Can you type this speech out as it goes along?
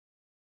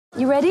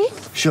You ready?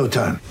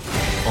 Showtime.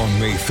 On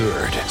May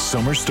 3rd,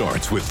 summer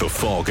starts with The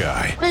Fall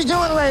Guy. Let's do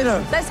it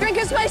later. Let's drink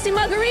a spicy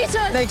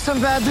margarita. Make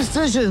some bad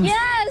decisions.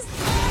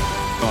 Yes!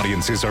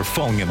 Audiences are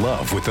falling in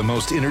love with the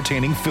most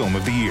entertaining film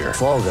of the year.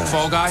 Fall Guy.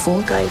 Fall Guy?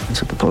 Fall guy.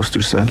 That's what the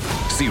poster said.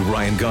 See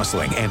Ryan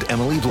Gosling and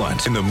Emily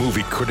Blunt in the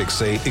movie critics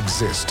say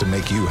exists to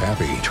make you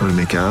happy. Trying to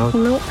make it out?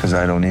 Nope. Because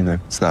I don't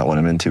either. It's not what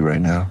I'm into right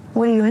now.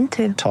 What are you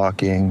into?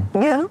 Talking.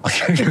 Yeah.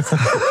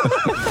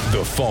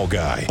 The Fall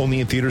Guy.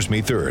 Only in theaters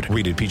May 3rd.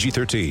 Rated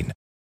PG-13. Run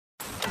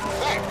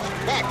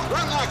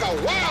like a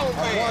wild man.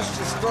 I watched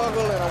you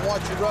struggle and I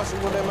watched you wrestle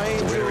with them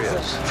angels. Here he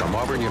is, from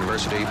Auburn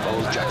University,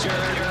 Bo Jackson.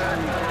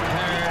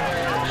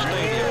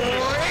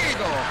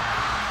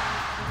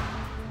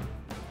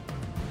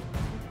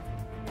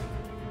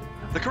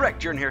 The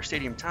correct Jordan Hare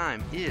Stadium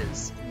time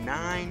is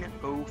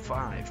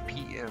 9:05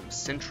 p.m.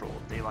 Central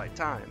Daylight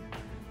Time.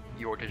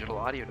 Your digital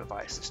audio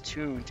device is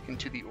tuned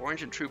into the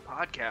Orange and True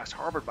podcast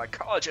harbored by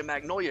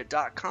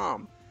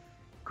collegeatmagnolia.com.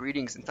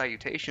 Greetings and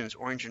salutations,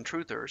 Orange and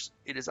Truthers.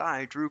 It is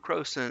I, Drew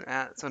Crowson,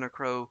 at Son of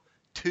Crow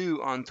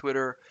 2 on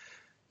Twitter.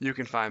 You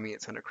can find me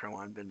at Son of Crow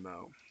on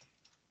Venmo.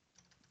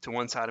 To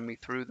one side of me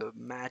through the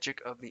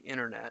magic of the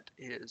internet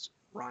is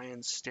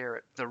Ryan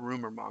Starrett, the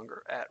rumor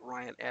monger, at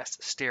Ryan S.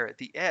 Starrett.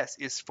 The S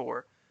is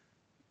for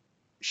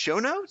show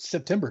notes?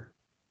 September.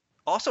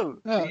 Also,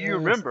 do you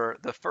remember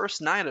the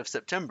first night of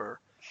September?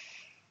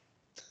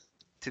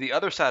 To the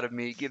other side of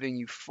me, giving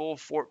you full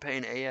Fort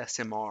Payne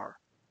ASMR.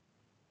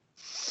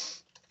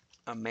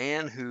 A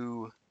man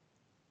who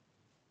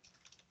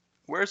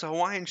wears a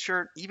Hawaiian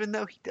shirt even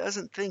though he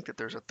doesn't think that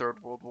there's a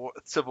third world war,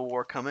 civil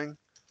war coming.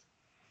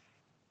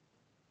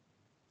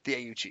 The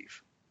AU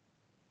Chief.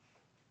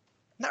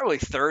 Not really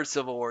third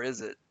civil war, is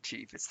it,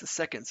 Chief? It's the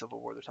second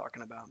civil war they're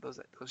talking about. Those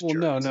Well,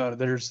 jerks. no.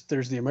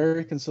 There's the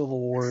American Civil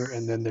War,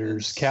 and then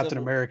there's Captain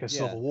America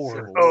Civil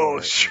War. Oh,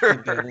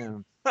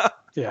 sure.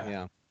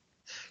 Yeah.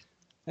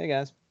 Hey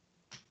guys,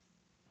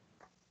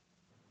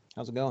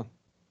 how's it going?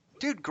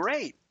 Dude,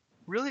 great.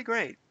 Really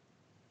great.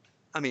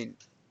 I mean,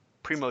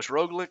 Primoz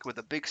Roglic with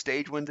a big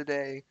stage win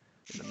today.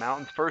 In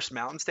the first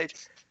mountain stage.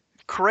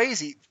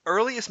 Crazy.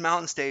 Earliest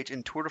mountain stage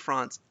in Tour de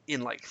France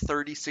in like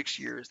 36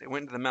 years. They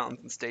went to the mountains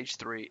in stage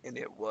 3, and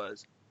it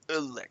was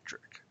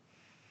electric.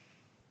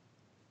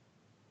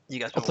 You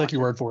guys been I'll take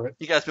your watching? word for it.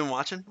 You guys been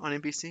watching on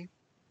NBC?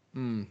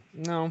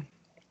 No,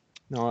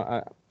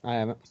 I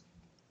haven't.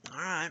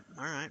 All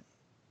right.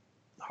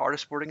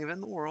 Hardest sporting event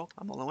in the world.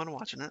 I'm the only one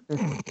watching it.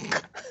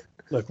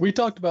 Look, we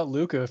talked about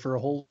Luca for a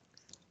whole.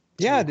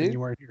 Yeah, when dude. You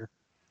weren't here.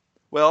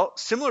 Well,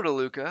 similar to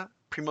Luca,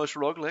 Primoz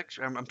Roglic,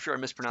 I'm sure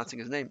I'm mispronouncing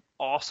his name,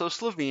 also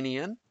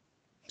Slovenian.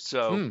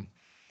 So,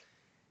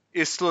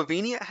 is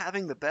Slovenia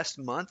having the best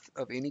month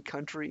of any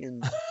country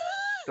in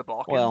the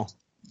Balkans? Well,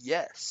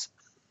 yes.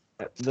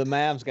 the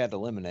Mavs got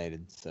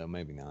eliminated, so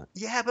maybe not.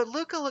 Yeah, but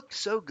Luca looked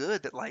so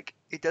good that, like,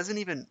 it doesn't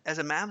even, as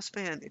a Mavs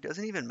fan, it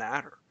doesn't even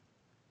matter.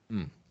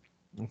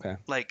 Okay.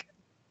 Like,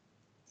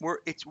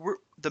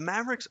 the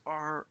Mavericks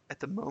are,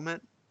 at the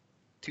moment,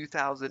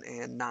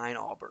 2009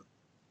 Auburn.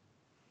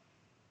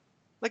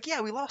 Like,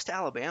 yeah, we lost to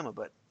Alabama,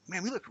 but,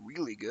 man, we looked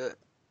really good.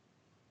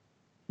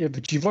 Yeah,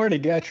 but you've already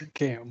got your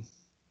Cam.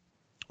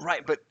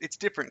 Right, but it's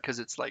different because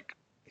it's like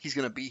he's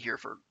going to be here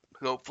for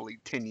hopefully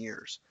 10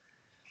 years.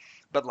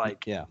 But,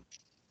 like, Yeah.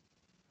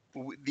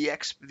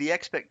 the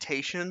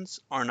expectations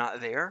are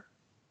not there.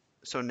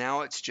 So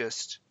now it's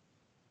just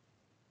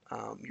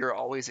you're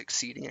always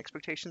exceeding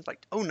expectations.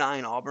 Like,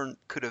 09 Auburn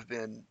could have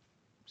been,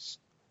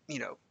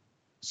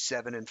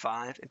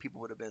 7-5, and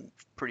people would have been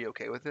pretty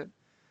okay with it.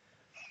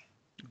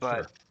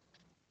 But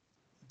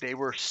they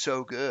were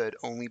so good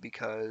only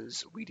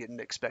because we didn't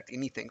expect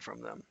anything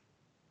from them.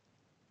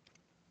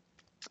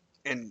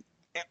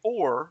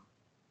 Or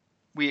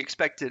we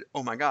expected,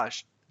 oh my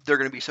gosh, they're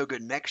going to be so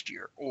good next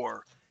year.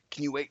 Or,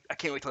 can you wait? I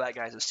can't wait till that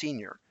guy's a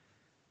senior.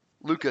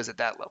 Luka's at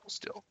that level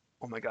still.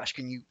 Oh my gosh,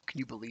 can you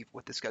believe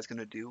what this guy's going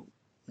to do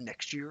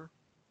next year?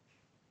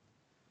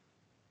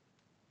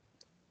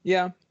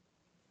 Yeah.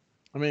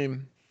 I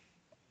mean,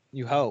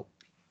 you hope.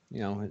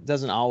 It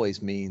doesn't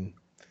always mean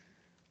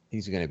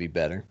he's going to be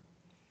better.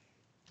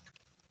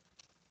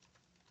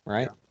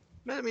 Right?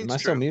 Yeah. I mean, Am I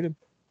still muted?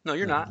 No,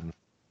 you're not.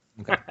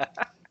 Okay.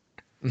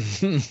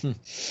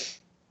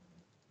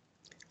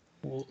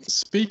 Well,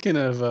 speaking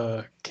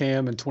of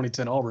Cam and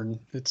 2010 Auburn,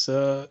 it's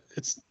the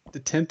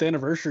 10th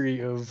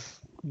anniversary of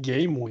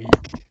game week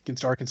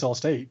against Arkansas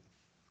State.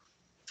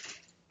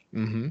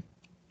 Mm-hmm.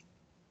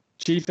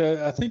 Chief,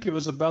 I think it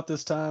was about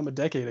this time a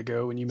decade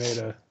ago when you made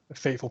a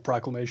fateful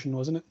proclamation,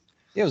 wasn't it?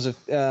 It was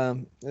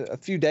a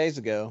few days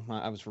ago.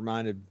 I was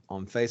reminded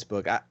on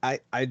Facebook.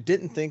 I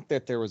didn't think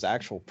that there was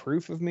actual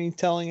proof of me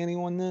telling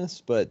anyone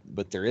this, but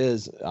there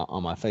is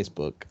on my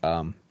Facebook.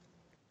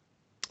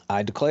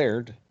 I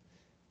declared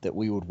that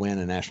we would win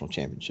a national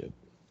championship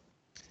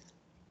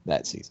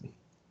that season.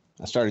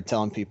 I started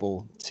telling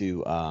people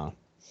to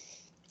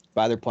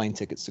buy their plane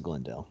tickets to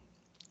Glendale,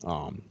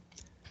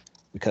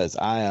 because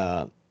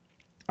I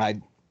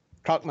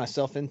talked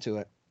myself into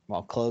it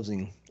while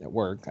closing at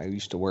work. I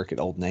used to work at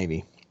Old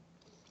Navy,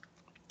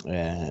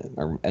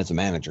 or as a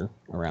manager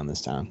around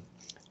this time,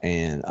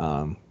 and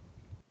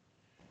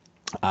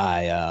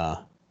I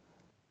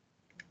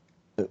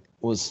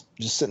was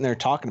just sitting there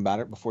talking about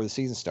it before the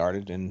season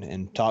started,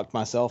 and talked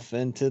myself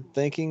into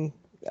thinking.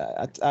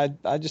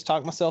 I just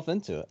talked myself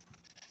into it,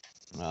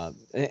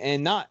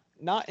 and not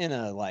in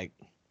a like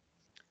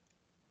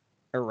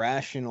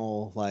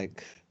irrational,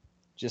 like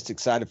just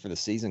excited for the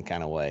season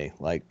kind of way.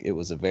 Like it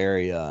was a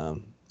very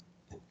it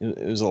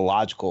was a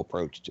logical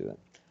approach to it.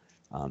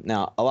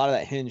 Now a lot of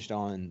that hinged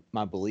on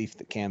my belief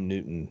that Cam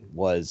Newton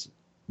was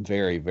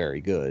very,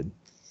 very good,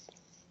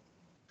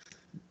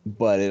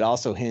 but it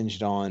also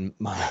hinged on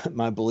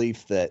my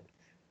belief that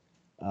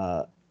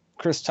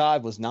Chris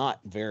Todd was not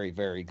very,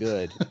 very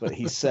good, but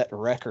he set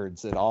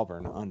records at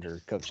Auburn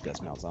under Coach Gus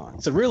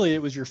Malzahn. So really,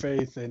 it was your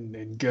faith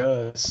in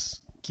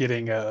Gus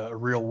getting a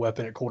real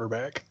weapon at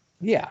quarterback.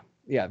 Yeah,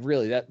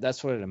 really,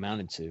 that's what it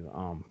amounted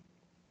to.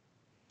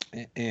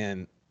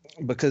 And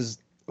because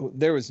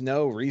there was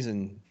no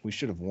reason we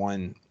should have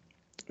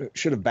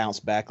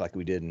bounced back like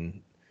we did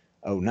in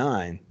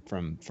 2009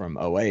 from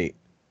 2008.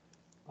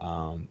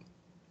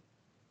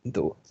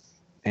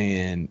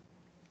 And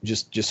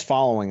just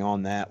following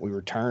on that, we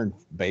returned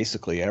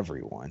basically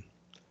everyone,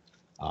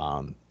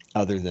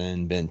 other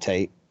than Ben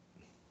Tate,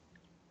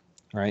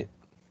 right?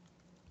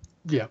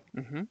 Yeah.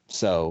 Mm-hmm.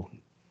 So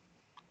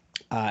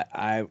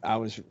I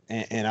was,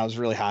 and I was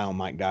really high on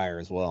Mike Dyer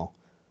as well.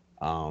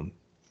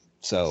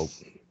 So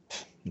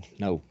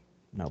no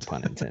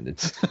pun intended.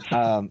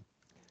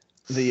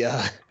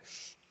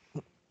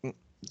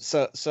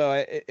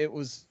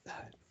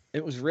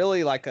 It was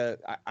really like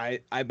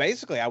I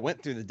basically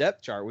went through the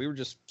depth chart. We were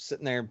just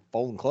sitting there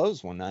folding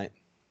clothes one night,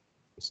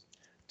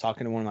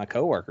 talking to one of my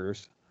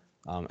coworkers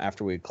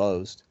after we had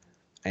closed,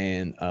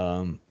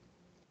 and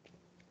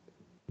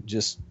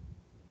just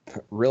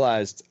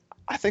realized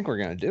I think we're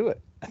going to do it.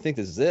 I think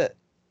this is it.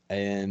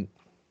 And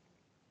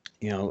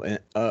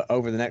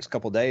over the next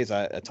couple of days,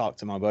 I talked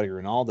to my buddy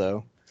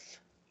Ronaldo,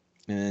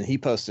 and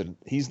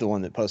he's the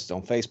one that posted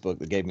on Facebook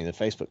that gave me the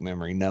Facebook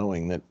memory,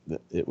 knowing that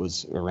it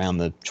was around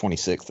the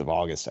 26th of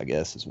August, I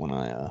guess, is when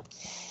I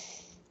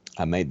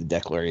made the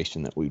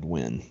declaration that we'd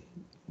win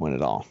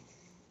it all.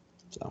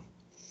 So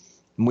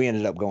we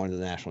ended up going to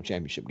the national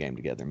championship game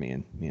together, me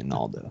and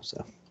Naldo.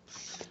 So.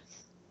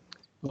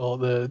 Well,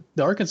 the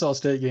Arkansas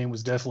State game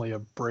was definitely a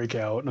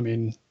breakout. I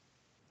mean,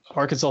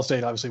 Arkansas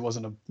State obviously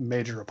wasn't a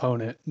major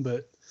opponent,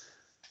 but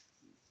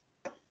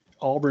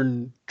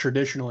Auburn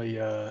traditionally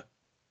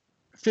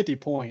 50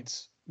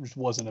 points just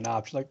wasn't an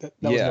option. Like that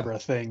was never a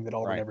thing that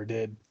Auburn ever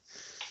did.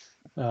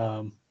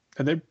 And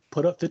they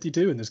put up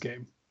 52 in this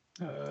game.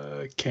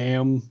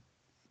 Cam,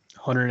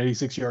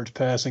 186 yards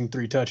passing,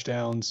 3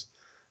 touchdowns,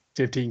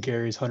 15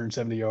 carries,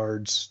 170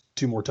 yards,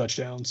 2 more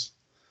touchdowns.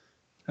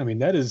 I mean,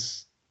 that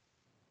is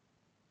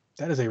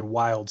a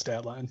wild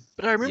stat line.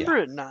 But I remember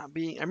it not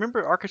being. I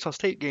remember Arkansas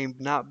State game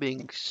not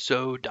being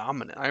so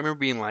dominant. I remember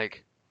being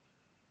like,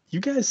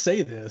 you guys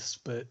say this,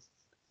 but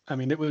I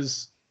mean, it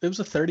was a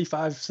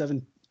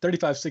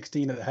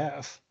 35-16 at the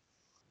half.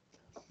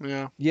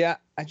 Yeah. Yeah.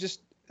 I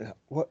just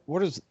what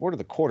are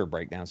the quarter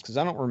breakdowns? Because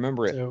I don't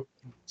remember it.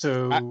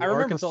 So I remember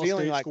Arkansas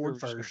feeling State like scored we were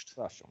first.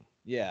 special.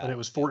 Yeah. But it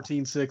was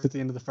 14-6 at the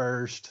end of the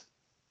first,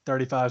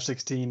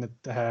 35-16 at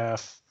the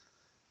half,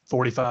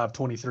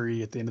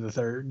 45-23 at the end of the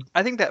third.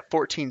 I think that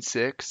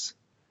 14-6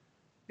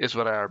 is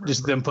what I remember.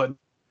 Just them putting.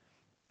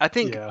 I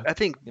think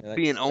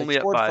being only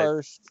up by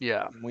first.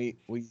 Yeah. We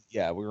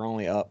were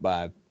only up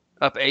by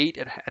up 8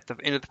 at the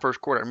end of the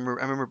first quarter. I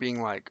remember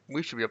being like,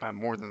 we should be up by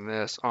more than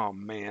this. Oh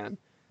man,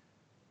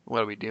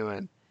 what are we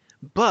doing?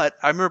 But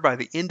I remember by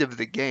the end of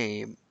the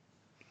game,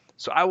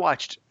 so I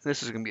watched.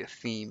 This is going to be a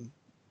theme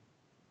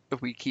if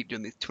we keep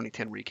doing these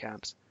 2010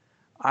 recaps.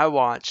 I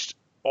watched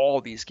all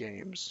these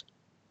games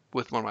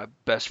with one of my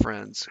best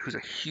friends, who's a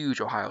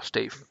huge Ohio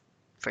State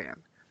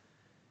fan,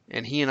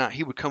 and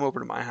he would come over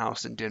to my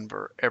house in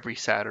Denver every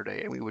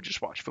Saturday, and we would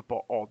just watch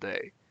football all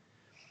day.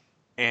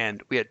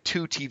 And we had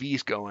 2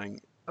 TVs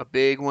going, a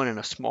big one and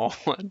a small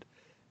one.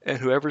 And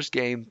whoever's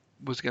game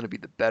was going to be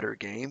the better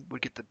game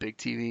would get the big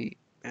TV,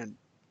 and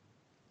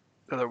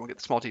the other one would get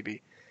the small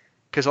TV.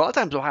 Because a lot of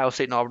times Ohio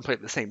State and Auburn played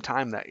at the same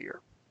time that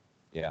year.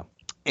 Yeah.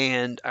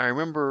 And I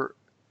remember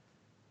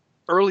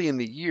early in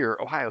the year,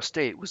 Ohio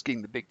State was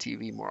getting the big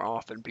TV more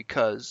often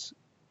because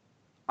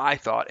I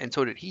thought, and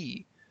so did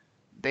he,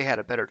 they had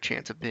a better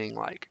chance of being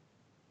like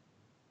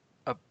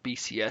a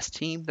BCS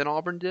team than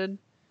Auburn did.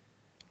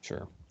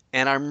 Sure.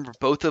 And I remember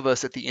both of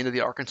us at the end of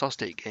the Arkansas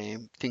State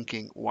game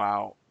thinking,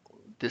 wow,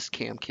 this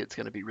Cam kid's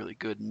going to be really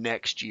good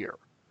next year.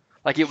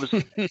 Like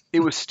it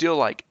was still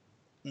like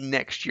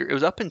next year. It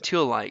was up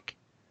until like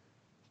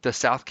the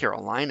South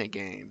Carolina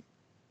game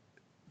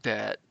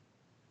that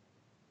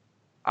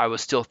I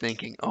was still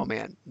thinking, oh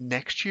man,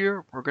 next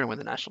year we're going to win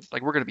the national.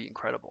 Like we're going to be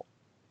incredible.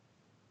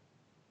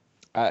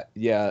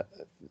 Yeah,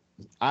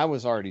 I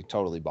was already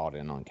totally bought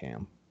in on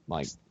Cam,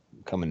 like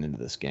coming into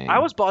this game. I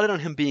was bought in on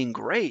him being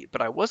great,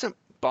 but I wasn't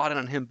bought in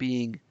on him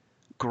being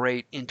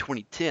great in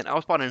 2010. I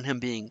was bought in on him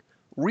being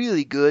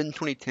really good in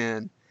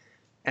 2010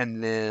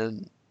 and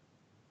then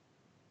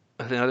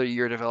another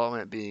year of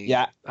development being.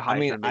 Yeah, I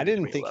mean, I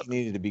didn't think he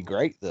needed to be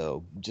great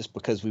though, just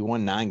because we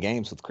won 9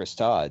 games with Chris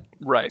Todd,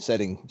 right?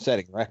 Setting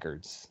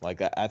records.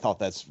 Like I thought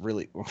that's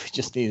really we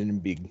just needed him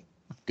to be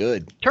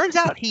good. Turns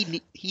out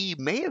he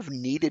may have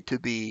needed to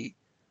be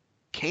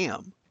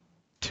Cam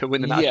to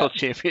win the national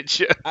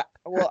championship.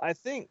 I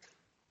think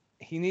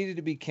he needed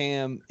to be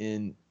Cam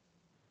in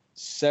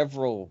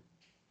several.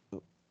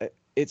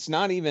 It's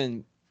not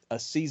even a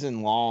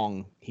season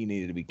long. He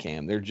needed to be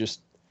Cam. They're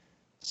just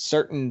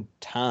certain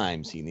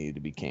times he needed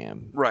to be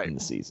Cam in the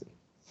season.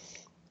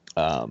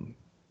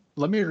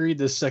 Let me read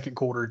this second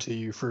quarter to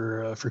you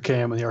for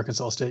Cam in the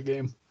Arkansas State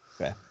game.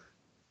 Okay.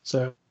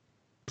 So,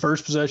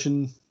 first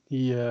possession,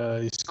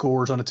 he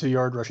scores on a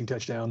 2-yard rushing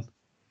touchdown.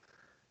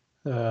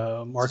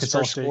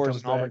 Arkansas State scores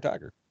comes an Auburn back.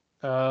 Tiger.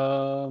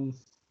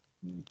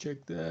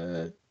 Check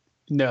that.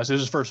 No, so this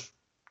is his first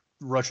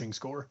rushing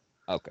score.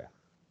 Okay.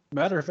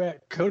 Matter of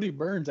fact, Cody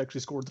Burns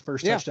actually scored the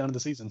first touchdown of the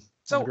season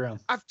on the ground.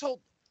 I've told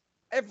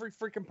every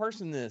freaking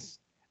person this,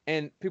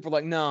 and people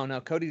are like,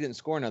 no, Cody didn't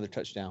score another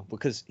touchdown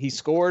because he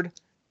scored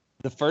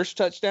the first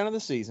touchdown of the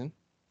season,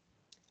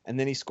 and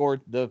then he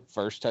scored the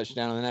first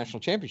touchdown of the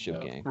national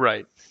championship game.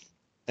 Right.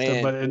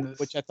 And,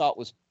 which I thought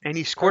was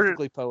he scored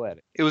perfectly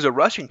poetic. It was a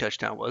rushing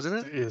touchdown,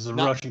 wasn't it? It was a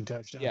rushing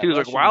touchdown. Yeah, he was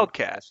like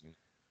Wildcat.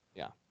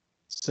 Yeah.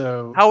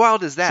 So how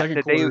wild is that?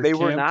 That quarter, they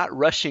were not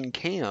rushing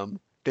Cam.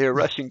 They were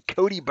rushing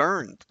Cody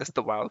Burns. That's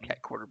the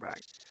Wildcat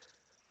quarterback.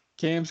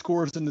 Cam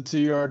scores in the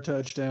 2-yard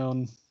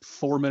touchdown.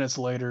 4 minutes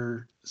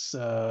later,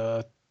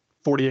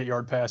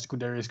 48-yard pass to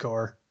Quindarius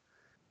Carr.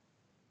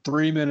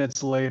 3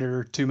 minutes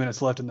later, 2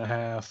 minutes left in the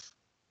half,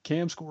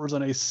 Cam scores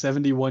on a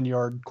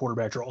 71-yard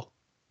quarterback draw.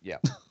 Yeah.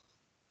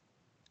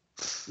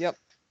 Yep.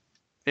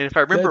 And if I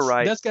remember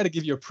right, that's got to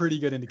give you a pretty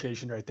good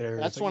indication right there.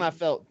 That's when I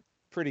felt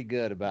pretty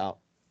good about.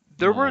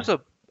 There was I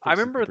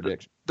remember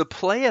the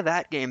play of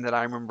that game that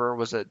I remember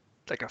was a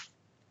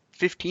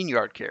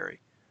 15-yard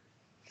carry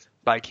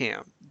by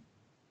Cam.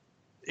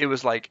 It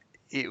was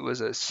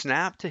a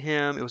snap to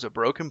him. It was a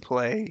broken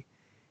play.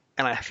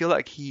 And I feel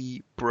like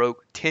he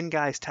broke 10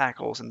 guys'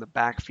 tackles in the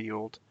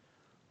backfield,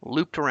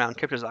 looped around,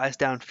 kept his eyes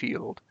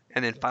downfield,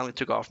 and then finally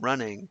took off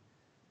running.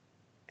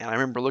 And I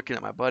remember looking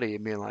at my buddy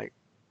and being like,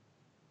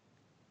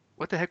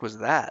 what the heck was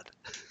that?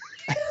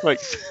 That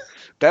was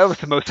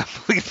the most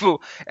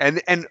unbelievable.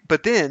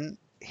 But then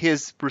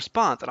his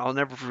response, and I'll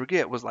never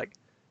forget, was like,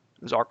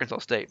 it was Arkansas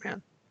State,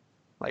 man.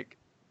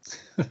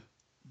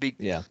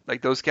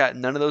 Those guys,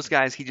 none of those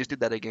guys he just did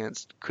that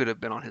against could have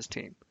been on his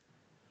team.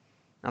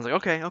 I was like,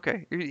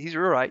 okay,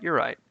 you're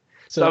right.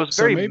 So I was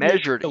very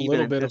measured even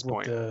at this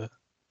point.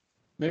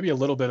 Maybe a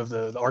little bit of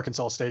the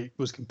Arkansas State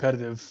was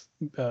competitive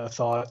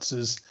thoughts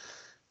is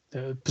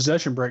the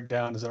possession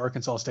breakdown is that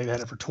Arkansas State had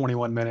it for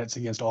 21 minutes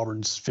against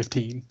Auburn's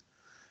 15,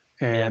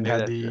 and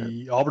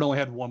Auburn only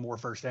had one more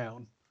first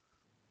down.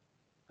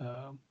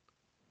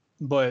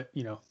 But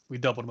we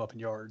doubled them up in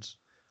yards.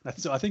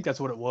 So I think that's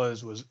what it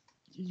was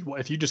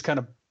if you just kind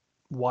of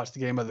watch the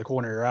game out of the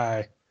corner of your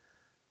eye,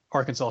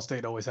 Arkansas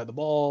State always had the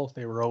ball.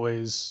 They were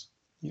always,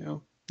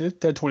 they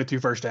had 22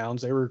 first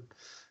downs. They were,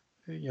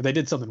 they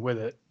did something with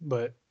it,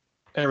 but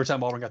every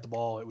time Auburn got the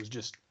ball, it was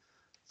just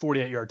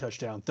 48-yard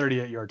touchdown,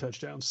 38-yard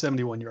touchdown,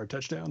 71-yard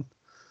touchdown.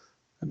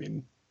 I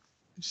mean,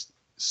 just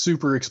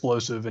super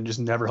explosive and just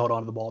never held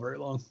on to the ball very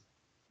long.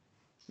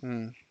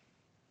 Who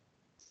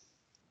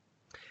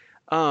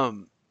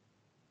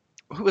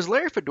was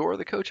Larry Fedora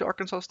the coach of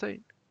Arkansas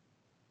State?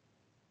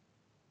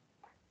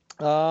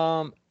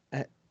 Yeah.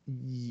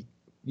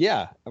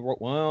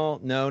 Well,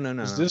 no.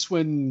 Is this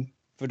when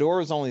Fedora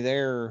was only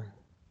there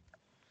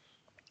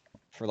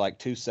for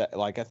like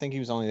I think he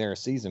was only there a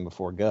season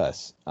before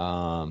Gus.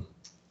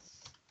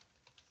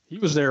 He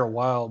was there a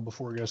while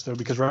before Gus though,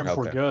 because right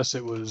before Gus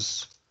it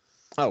was.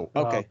 Oh,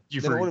 okay.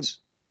 Hugh Freeze.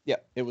 Yeah,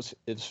 it was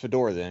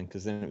Fedora then,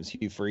 because then it was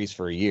Hugh Freeze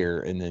for a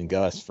year and then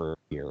Gus for a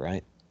year,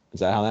 right? Is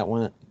that how that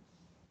went?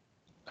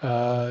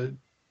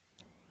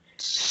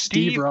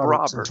 Steve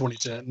Roberts in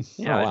 2010.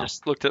 Yeah, I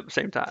just looked at the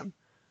same time.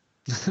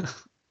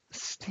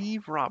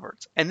 Steve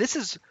Roberts, and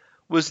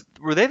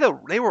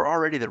they were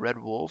already the Red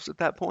Wolves at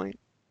that point,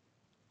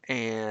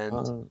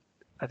 and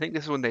I think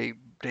this is when they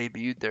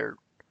debuted their,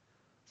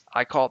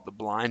 I call it the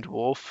blind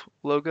wolf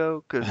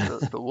logo,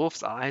 because the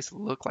wolf's eyes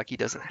look like he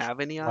doesn't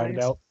have any eyes.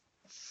 Out.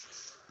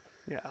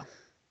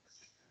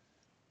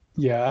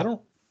 Yeah, I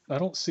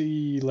don't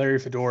see Larry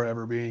Fedora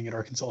ever being at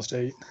Arkansas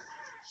State.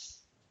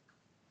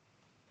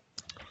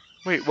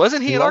 Wait,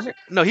 wasn't he at Arkansas?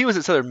 No, he was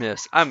at Southern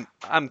Miss. I'm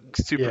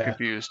super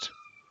confused.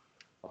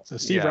 So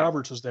Steve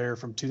Roberts was there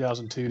from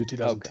 2002 to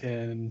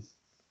 2010,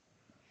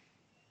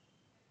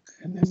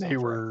 and then they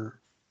were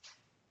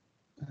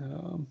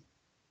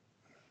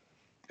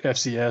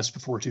FCS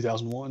before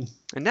 2001.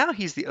 And now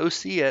he's the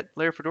OC at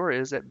Larry Fedora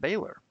is at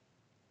Baylor.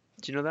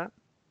 Did you know that?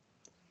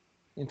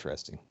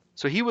 Interesting.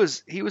 So he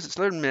was at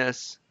Southern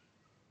Miss,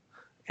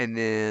 and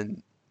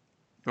then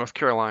North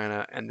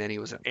Carolina, and then he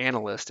was an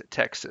analyst at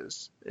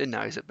Texas, and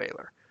now he's at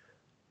Baylor.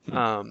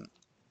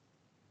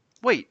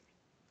 Wait,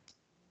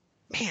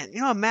 man, you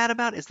know what I'm mad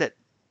about is that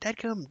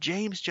dadgum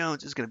James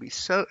Jones is going to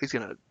he's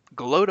going to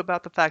gloat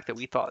about the fact that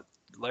we thought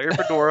Larry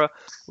Fedora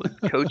was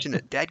coaching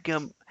at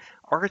dadgum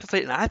Arkansas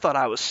State, and I thought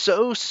I was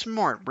so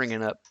smart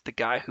bringing up the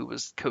guy who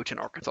was coaching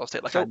Arkansas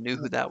State, like I knew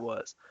who that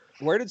was.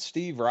 Where did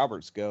Steve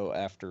Roberts go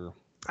after?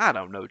 I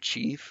don't know,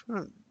 Chief.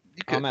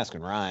 I'm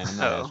asking Ryan. I'm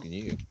not asking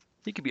you.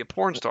 He could be a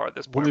porn star at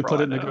this point. Let me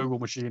put it in the Google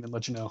machine and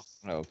let you know.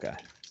 Okay.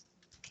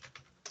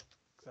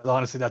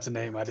 Honestly, that's a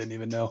name I didn't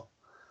even know.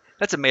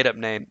 That's a made-up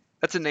name.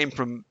 That's a name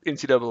from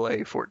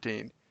NCAA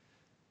 14.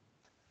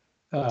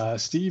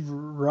 Steve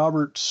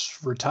Roberts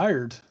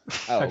retired.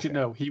 Oh, Actually,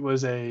 no, he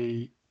was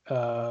a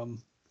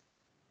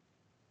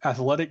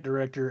athletic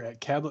director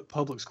at Cabot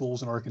Public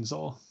Schools in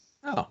Arkansas.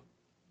 Oh,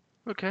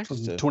 okay. From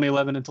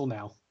 2011 until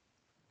now.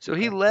 So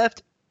he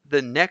left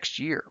the next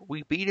year.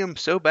 We beat him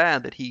so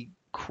bad that he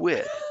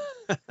quit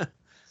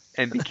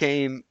and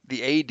became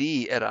the AD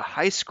at a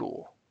high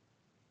school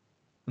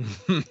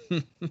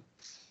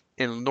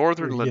in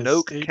northern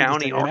Lonoke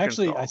County, Arkansas. And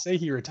actually, I say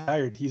he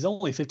retired. He's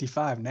only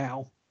 55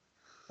 now.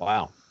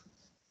 Wow.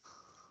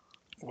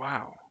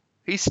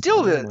 He's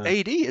still the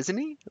AD, isn't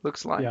he? It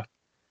looks like. Yeah.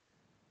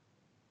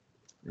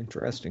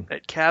 Interesting.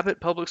 At Cabot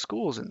Public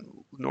Schools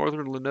in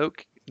northern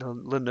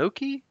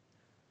Lonoke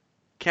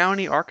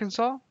County,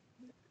 Arkansas.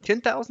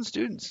 10,000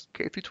 students,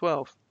 K through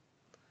 12.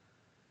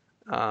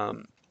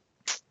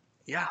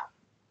 Yeah.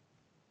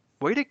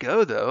 Way to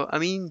go, though. I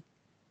mean,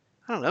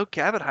 I don't know,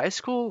 Cabot High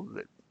School,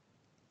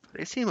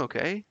 they seem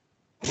okay.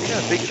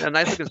 They got a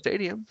nice looking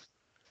stadium.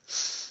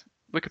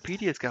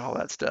 Wikipedia's got all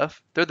that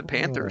stuff. They're the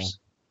Panthers.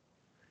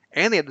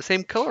 And they have the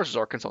same colors as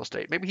Arkansas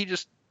State. Maybe he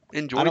just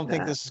enjoyed that. I don't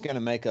think this is going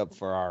to make up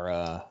for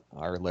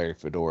our Larry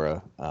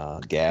Fedora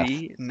gaffe.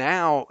 See,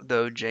 now,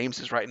 though, James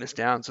is writing this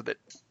down so that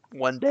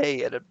one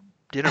day at a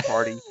dinner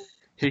party,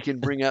 he can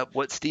bring up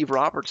what Steve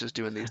Roberts is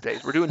doing these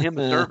days. We're doing him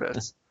a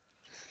service.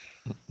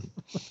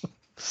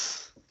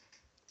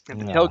 At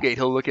the tailgate,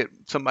 he'll look at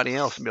somebody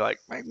else and be like,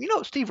 "Man, you know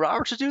what Steve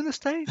Roberts is doing this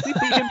day? We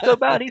beat him so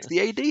bad. He's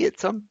the AD at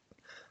some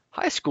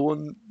high school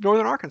in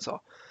northern Arkansas."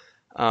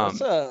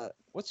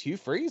 What's Hugh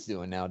Freeze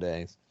doing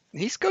nowadays?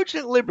 He's coaching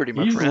at Liberty,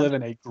 my friend. He's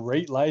living a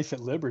great life at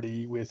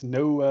Liberty with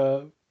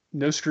no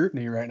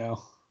scrutiny right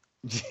now.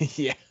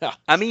 Yeah.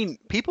 I mean,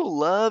 people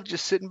love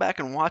just sitting back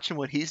and watching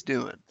what he's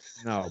doing.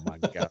 Oh my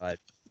God.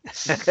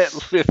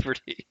 At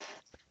Liberty.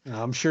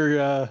 I'm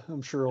sure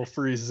old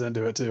Freeze is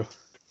into it too.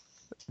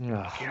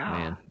 Oh,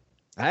 man.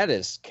 That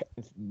is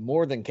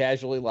more than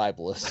casually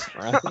libelous,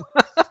 right?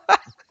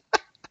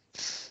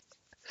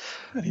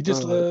 He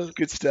just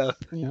good stuff.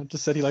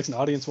 Just said he likes an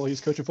audience while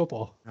he's coaching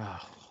football. Oh,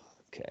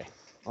 okay.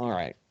 All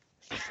right.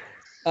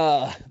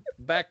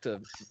 Back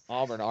to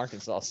Auburn,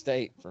 Arkansas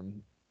State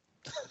from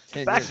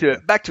 10 back years to ago.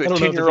 it. Back to a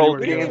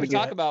 10-year-old game. We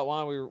talk about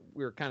why we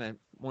were kind of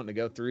wanting to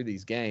go through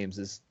these games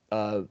is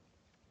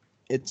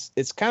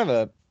it's kind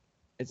of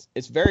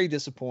it's very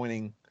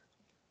disappointing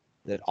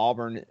that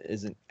Auburn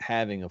isn't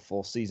having a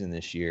full season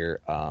this year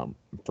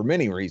for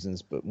many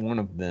reasons, but one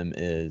of them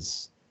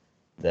is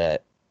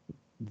that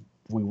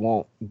we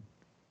won't.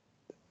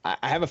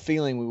 I have a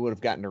feeling we would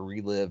have gotten to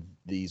relive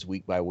these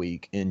week by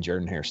week in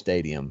Jordan-Hare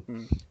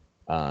Stadium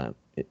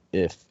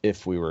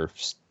if we were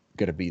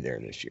going to be there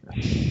this year,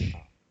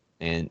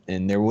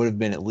 and there would have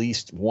been at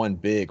least one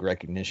big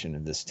recognition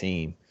of this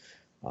team,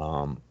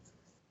 and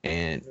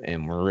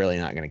we're really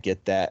not going to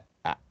get that.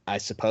 I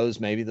suppose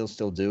maybe they'll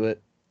still do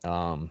it,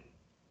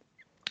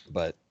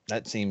 but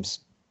that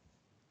seems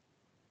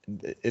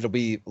it'll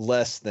be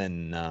less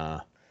than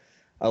a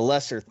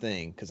lesser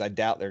thing because I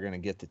doubt they're going to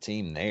get the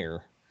team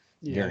there.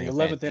 Yeah, the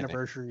 11th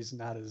anniversary is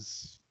not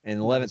as. And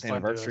 11th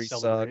anniversary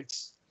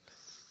sucks.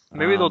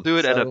 Maybe they'll do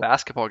it at a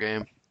basketball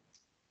game.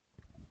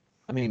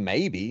 I mean,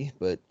 maybe,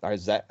 but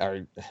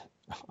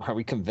are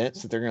we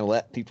convinced that they're going to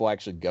let people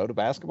actually go to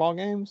basketball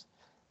games?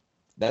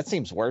 That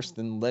seems worse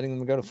than letting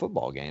them go to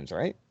football games,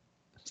 right?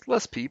 It's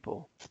less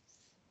people.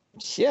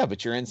 Yeah,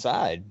 but you're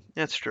inside.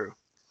 That's true. I'm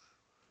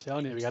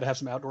telling you, we got to have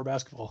some outdoor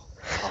basketball.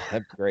 Oh,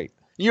 that'd be great.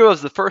 You know, it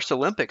was the first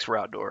Olympics for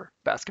outdoor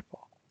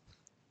basketball.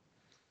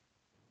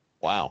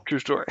 Wow. True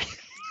story.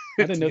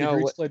 I didn't know the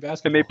Greeks played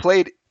basketball. And they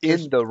played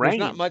in the rain.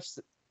 There's not much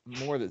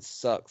more that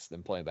sucks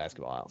than playing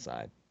basketball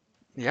outside.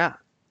 Yeah.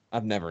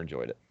 I've never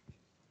enjoyed it.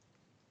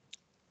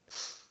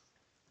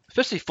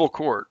 Especially full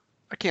court.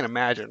 I can't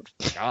imagine.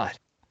 God.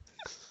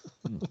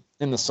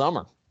 In the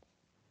summer.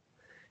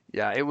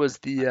 Yeah, it was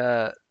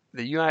the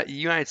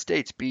United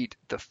States beat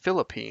the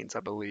Philippines, I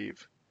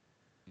believe.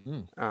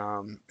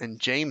 And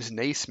James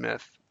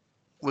Naismith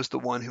was the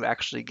one who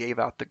actually gave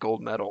out the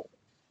gold medal.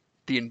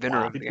 The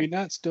inventor of the game. game. Did we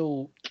not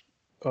still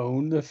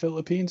own the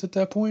Philippines at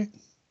that point?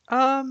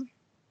 To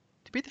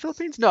beat the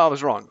Philippines? No, I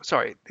was wrong.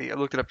 Sorry. I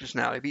looked it up just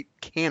now. They beat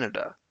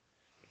Canada.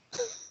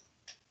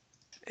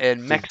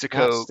 And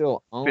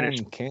Mexico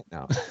finished.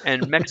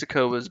 And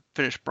Mexico was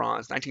finished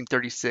bronze.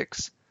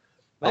 1936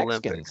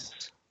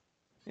 Olympics.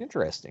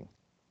 Interesting.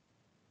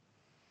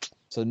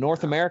 So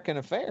North American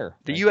affair.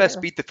 The U.S.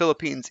 beat the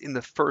Philippines in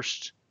the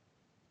first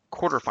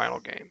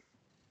quarterfinal game.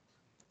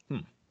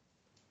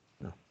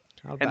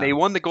 And they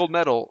won the gold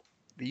medal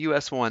the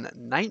U.S. won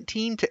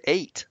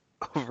 19-8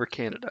 over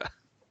Canada.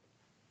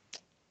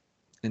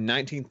 In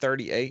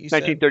 1938, you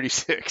said?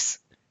 1936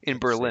 in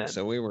Berlin.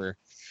 So we were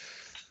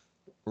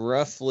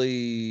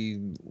roughly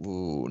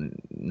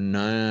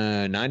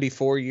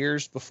 94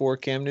 years before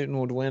Cam Newton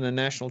would win a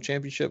national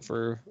championship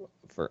or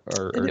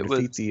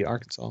defeat the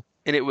Arkansas.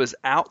 And it was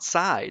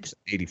outside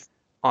 80.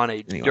 On a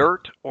Anyway.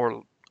 dirt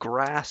or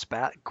grass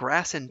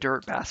and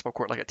dirt basketball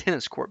court, like a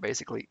tennis court,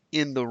 basically,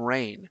 in the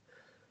rain.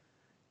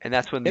 And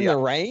that's when the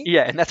rain?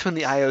 Yeah, and that's when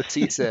the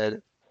IOC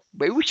said,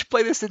 maybe we should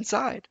play this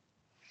inside.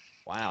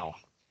 Wow.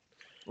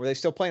 Were they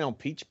still playing on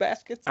peach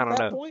baskets at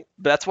that point?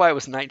 But that's why it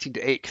was 19-8,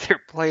 because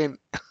they're playing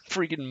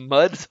freaking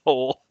mud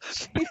hole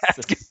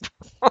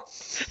basketball.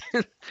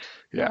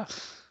 Yeah.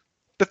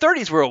 The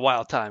 30s were a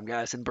wild time,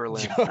 guys, in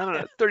Berlin. I don't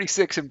know,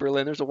 36 in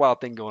Berlin. There's a wild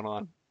thing going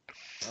on.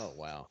 Oh,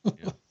 wow.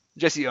 Yeah.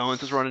 Jesse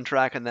Owens was running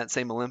track in that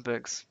same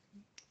Olympics.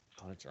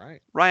 Oh, that's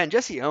right. Ryan,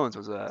 Jesse Owens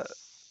was a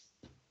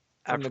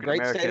From the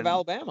great state of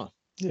Alabama.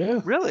 Yeah.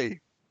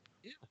 Really?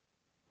 Yeah.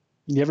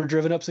 You ever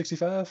driven up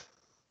 65?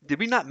 Did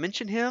we not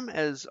mention him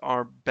as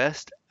our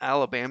best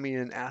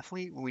Alabamian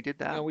athlete when we did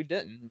that? No, we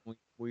didn't.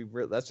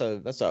 That's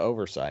a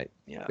oversight.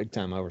 Yeah. Big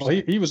time oversight.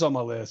 Well, he was on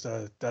my list.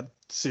 That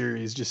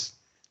series just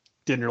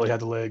didn't really have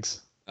the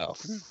legs. Oh,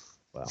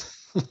 well.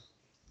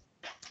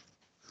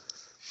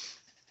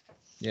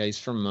 Yeah,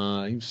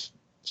 he's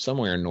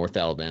somewhere in North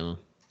Alabama.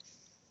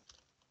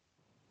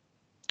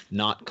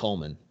 Not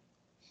Coleman.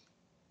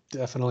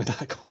 Definitely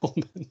not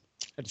Coleman. I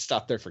had to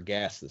stop there for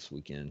gas this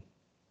weekend.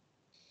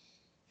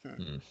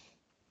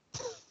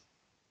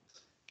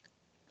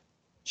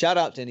 Shout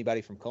out to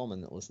anybody from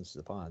Coleman that listens to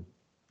the pod.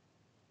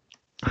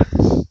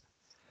 All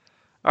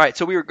right,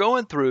 so we were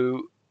going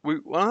through.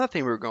 One other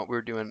thing we were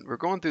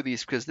going through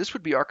these because this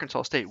would be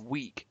Arkansas State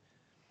week,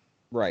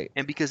 right?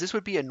 And because this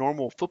would be a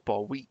normal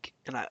football week,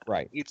 and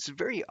it's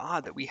very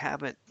odd that we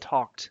haven't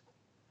talked.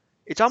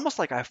 It's almost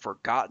like I've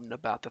forgotten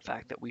about the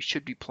fact that we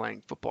should be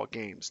playing football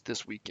games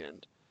this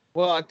weekend.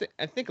 Well,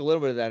 I think a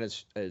little bit of that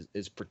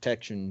is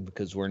protection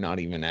because we're not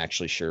even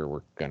actually sure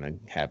we're going to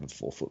have a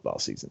full football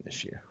season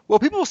this year. Well,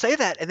 people will say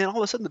that, and then all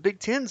of a sudden the Big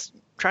Ten's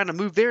trying to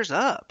move theirs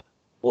up.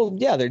 Well,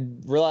 yeah, they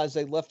realize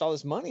they left all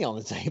this money on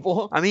the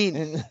table. I mean,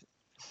 and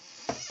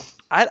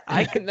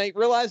and they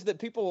realized that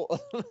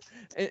people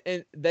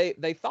and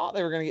they thought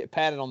they were going to get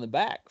patted on the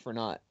back for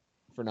not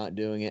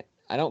doing it.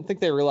 I don't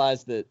think they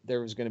realized that there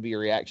was going to be a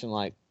reaction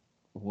like,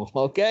 well,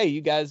 okay,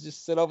 you guys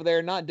just sit over there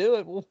and not do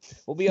it.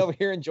 We'll be over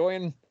here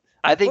enjoying.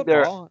 I think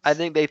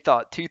they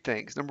thought two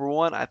things. Number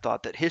one, they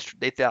thought that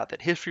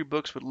history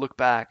books would look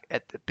back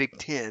at the Big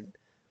Ten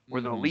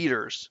were the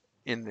leaders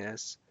in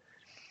this.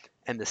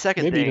 And the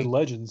second maybe thing, even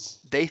legends.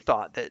 They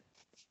thought that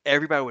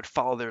everybody would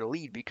follow their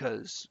lead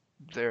because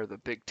they're the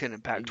Big Ten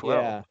and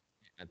Pac-12. Yeah,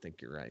 I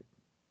think you're right.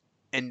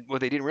 And what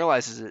they didn't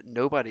realize is that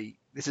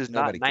this is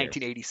not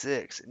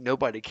 1986. Cares.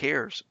 Nobody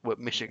cares what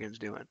Michigan's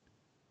doing.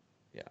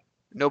 Yeah.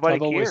 Nobody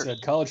I've always cares.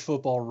 said college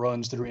football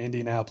runs through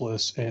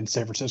Indianapolis and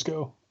San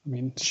Francisco. I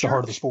mean, it's the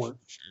heart of the sport.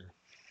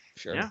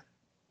 Sure. Yeah.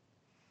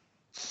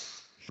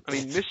 I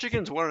mean,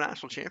 Michigan's won a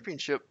national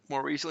championship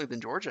more recently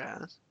than Georgia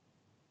has.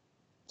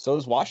 So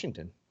does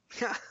Washington.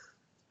 Yeah.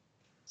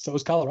 So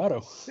is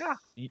Colorado. Yeah.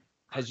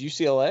 Has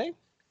UCLA?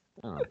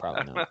 Oh,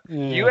 probably not.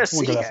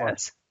 USC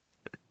has.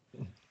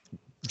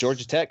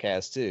 Georgia Tech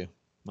has too,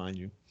 mind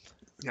you.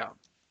 Yeah.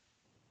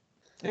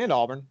 And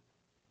Auburn.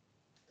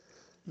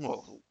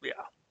 Well, yeah.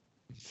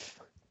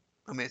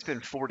 I mean, it's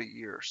been 40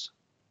 years.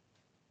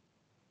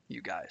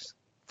 You guys,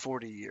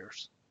 40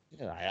 years.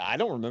 Yeah, I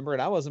don't remember it.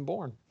 I wasn't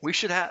born. We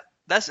should have.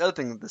 That's the other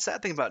thing. The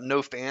sad thing about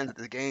no fans at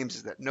the games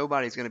is that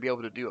nobody's going to be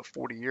able to do a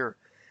 40-year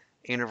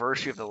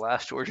anniversary of the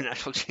last Georgia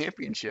National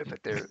Championship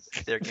at their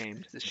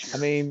games this year. I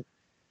mean,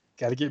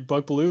 got to get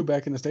Buck Belue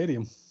back in the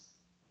stadium.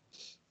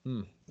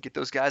 Get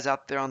those guys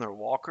out there on their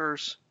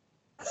walkers.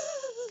 I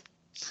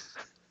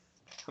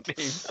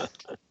mean,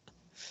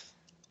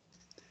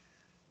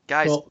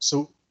 guys. Well,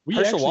 so we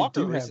Herschel actually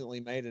Walker do recently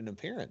made an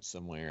appearance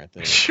somewhere, I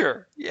think.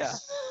 Sure, yeah.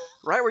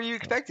 Right where you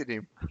expected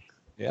him.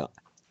 Yeah.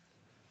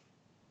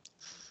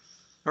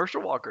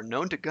 Herschel Walker,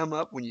 known to come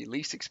up when you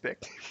least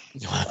expect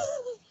him.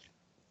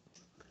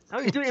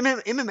 Oh, he's doing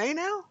MMA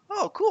now?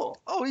 Oh,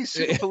 cool. Oh, he's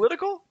super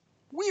political?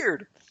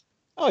 Weird.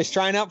 Oh, he's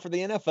trying out for the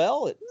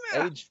NFL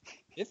at age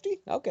 50?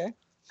 Okay.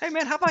 Hey,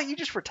 man, how about you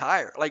just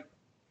retire? Like,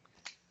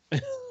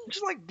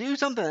 just like do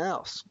something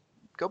else.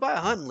 Go buy a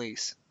hunting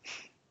lease.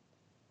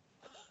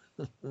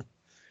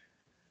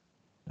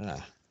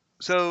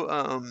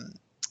 So,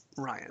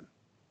 Ryan.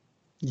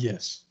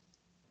 Yes.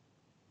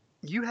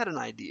 You had an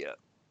idea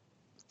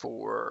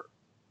for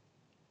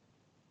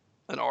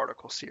an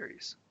article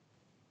series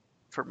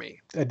for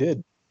me. I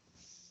did.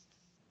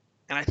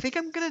 And I think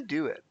I'm going to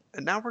do it.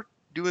 And now we're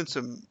doing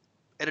some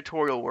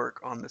editorial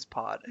work on this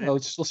pod. No,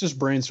 let's just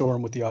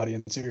brainstorm with the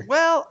audience here.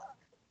 Well,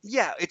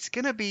 yeah, it's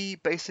going to be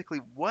basically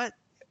what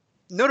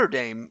Notre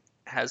Dame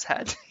has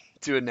had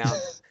to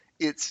announce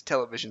its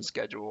television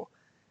schedule.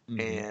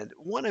 And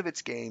one of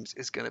its games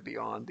is going to be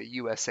on the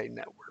USA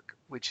Network,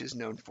 which is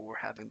known for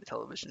having the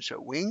television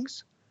show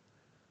Wings.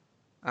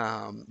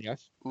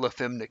 Yes. La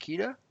Femme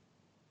Nikita.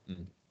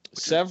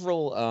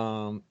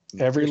 Several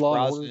Every Pierce Law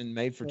and Brosnan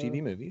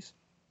made-for-TV movies.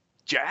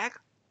 Jag,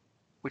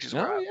 which is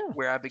Oh, yeah.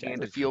 where I began Jag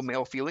to was feel good.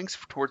 male feelings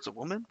towards a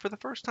woman for the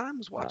first time,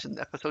 was watching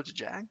the episodes of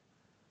Jag.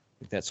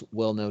 That's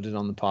well noted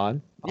on the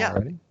pod Yeah.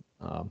 already.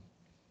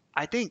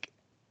 I think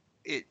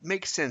it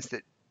makes sense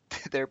that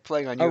they're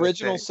playing on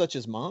Originals USA. such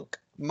as Monk,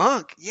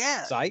 Monk,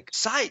 yeah.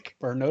 Psych,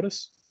 Burn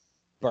Notice.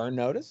 Burn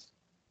Notice.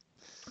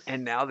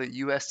 And now the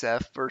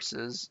USF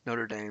versus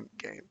Notre Dame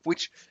game,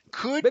 which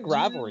could Big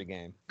rivalry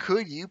game.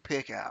 Could you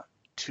pick out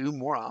two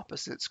more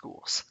opposite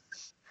schools?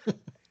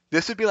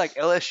 This would be like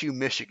LSU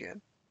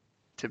Michigan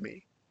to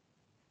me.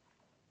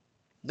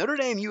 Notre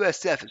Dame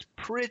USF is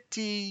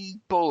pretty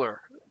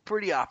polar,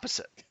 pretty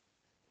opposite.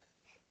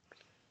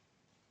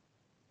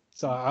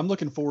 So I'm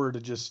looking forward to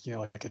just,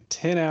 like a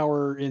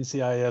 10-hour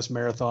NCIS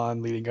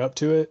marathon leading up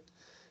to it,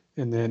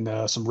 and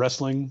then some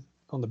wrestling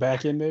on the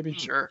back end, maybe.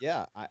 Sure.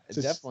 Yeah, I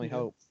Just, definitely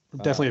hope.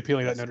 Definitely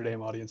appealing to that Notre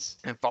Dame audience.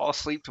 And fall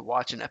asleep to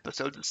watching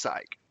episodes of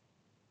Psych.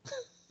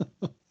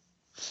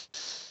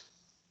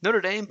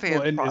 Notre Dame fans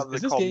Well, and probably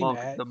is this call game Monk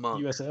at the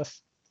Monk. USF?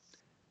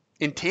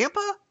 In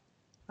Tampa?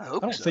 I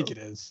hope I don't so. think it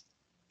is.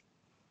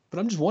 But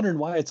I'm just wondering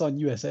why it's on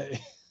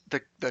USA.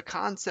 The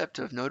concept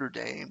of Notre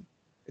Dame.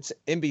 It's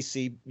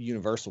NBC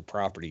Universal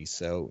property,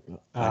 so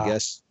Ah. I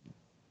guess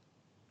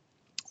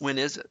When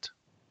is it?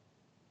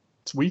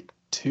 It's week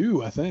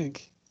 2, I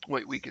think.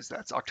 What week is that?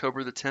 It's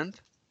October the 10th?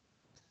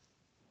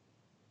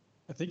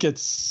 I think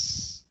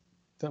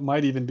that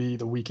might even be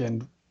the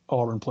weekend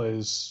Auburn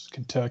plays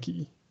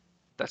Kentucky.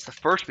 That's the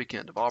first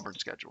weekend of Auburn's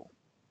schedule.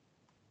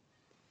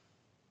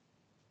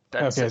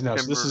 That's Okay, no,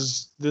 so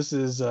September- this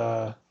is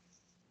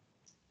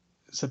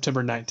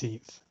September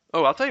 19th.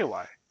 Oh, I'll tell you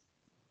why.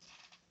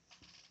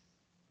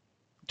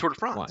 Tour de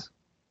France. Why?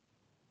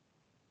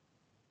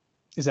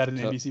 Is that an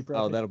So- NBC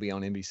property? Oh, that'll be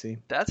on NBC.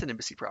 That's an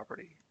embassy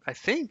property. I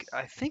think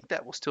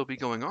that will still be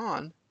going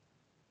on.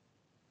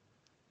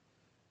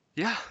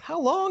 Yeah. How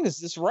long is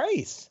this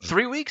race?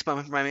 3 weeks,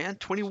 my man.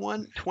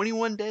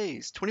 21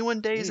 days.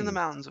 21 days in the Jeez.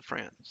 mountains of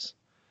France.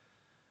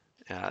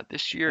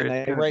 This year And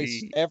it's they gonna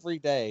race be, every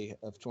day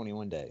of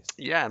 21 days.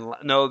 yeah, and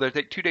no, they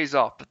take 2 days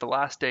off, but the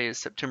last day is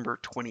September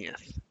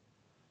 20th.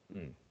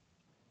 Hmm.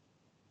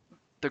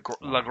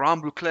 La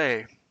Grande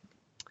Boucle.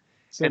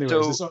 So and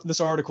anyways, so- this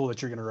article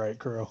that you're going to write,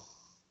 Crow.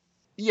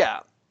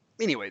 Yeah.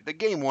 Anyway, the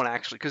game won't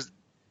actually, because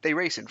they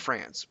race in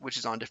France, which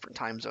is on a different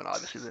time zone,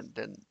 obviously,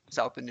 than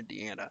South Bend,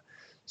 Indiana.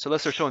 So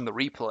unless they're showing the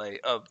replay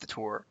of the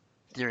tour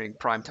during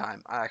prime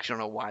time, I actually don't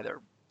know why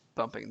they're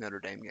bumping the Notre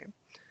Dame game.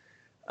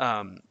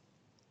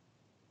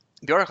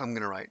 The article I'm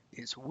going to write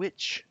is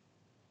which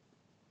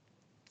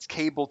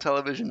cable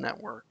television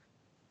network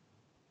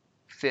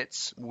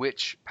fits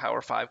which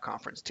Power 5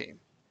 conference team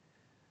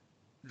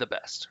the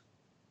best.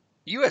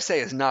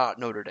 USA is not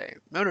Notre Dame.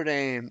 Notre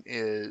Dame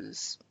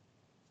is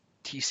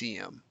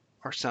TCM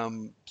or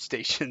some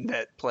station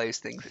that plays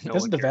things that no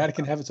Doesn't one the cares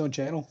Vatican about. have its own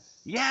channel?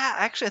 Yeah,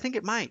 actually, I think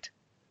it might.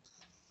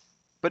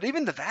 But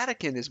even the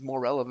Vatican is more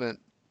relevant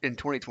in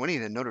 2020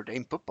 than Notre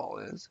Dame football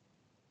is.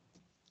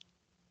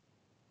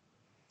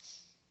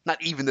 Not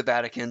even the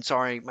Vatican.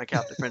 Sorry, my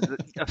Catholic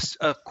friends.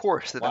 Of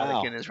course, the Wow.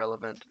 Vatican is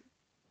relevant.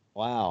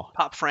 Wow,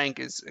 Pop Frank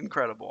is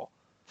incredible.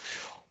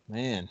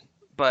 man.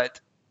 But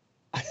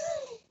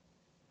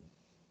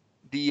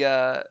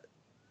the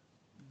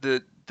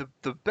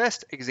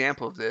best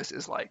example of this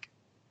is like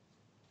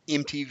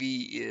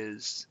MTV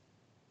is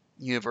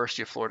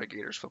University of Florida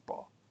Gators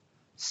football.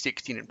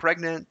 16 and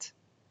Pregnant.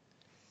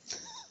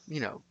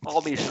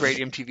 All these great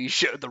MTV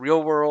shows, The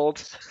Real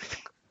World.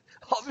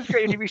 All these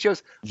great MTV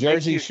shows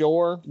Jersey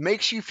Shore.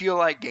 makes you feel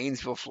like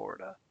Gainesville,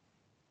 Florida.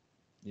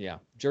 Yeah,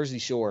 Jersey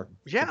Shore.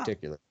 Yeah.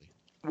 Particularly.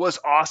 Was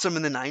awesome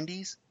in the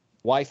 90s.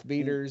 Wife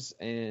beaters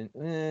and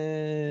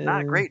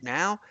Not great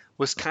now.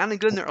 Was kind of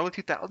good in the early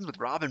 2000s with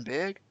Robin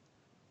Big.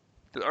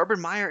 The Urban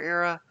Meyer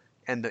era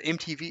and the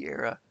MTV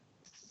era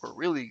were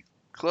really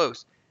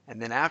close.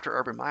 And then after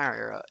Urban Meyer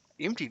era,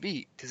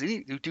 MTV,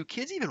 do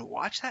kids even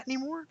watch that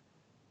anymore?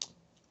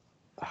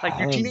 Like,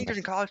 do teenagers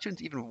and college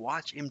students even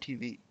watch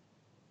MTV?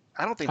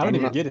 I don't think I don't they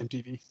even do. get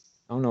MTV.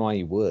 I don't know why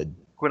you would.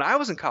 When I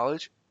was in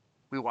college,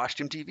 we watched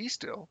MTV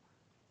still.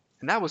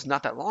 And that was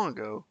not that long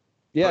ago.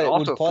 Yeah, But it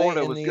also would play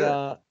Florida in was the.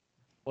 good.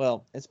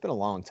 Well, it's been a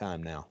long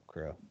time now,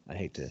 Crow. I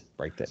hate to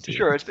break that to you.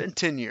 Sure, it's been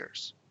 10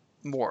 years.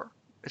 More.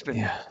 It's been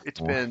Yeah,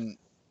 more. been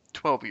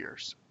 12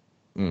 years.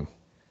 Mm.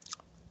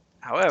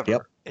 However,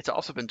 Yep. it's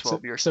also been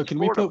 12 So, years. so since can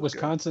we Florida put was good.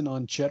 Wisconsin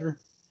on cheddar?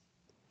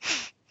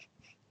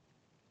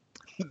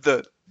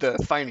 the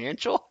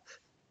financial?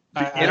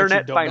 I The actually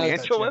internet don't know what that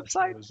financial channel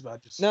website? shows, but I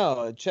just-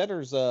 No,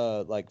 Cheddar's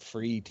like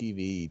free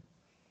TV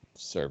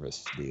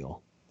service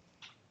deal.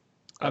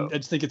 Oh. I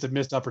just think it's a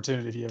missed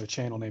opportunity if you have a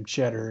channel named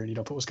Cheddar and you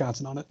don't put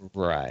Wisconsin on it.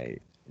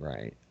 Right.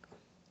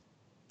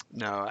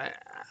 No,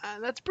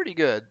 that's pretty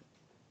good.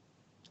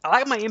 I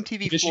like my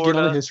MTV Michigan on the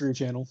Florida. History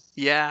Channel.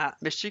 Yeah,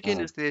 Michigan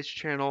Oh. is the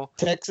History Channel.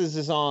 Texas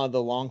is on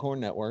the Longhorn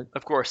Network.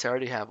 Of course, I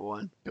already have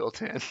one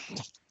built in,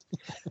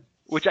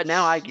 which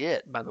now I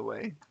get, by the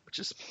way, which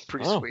is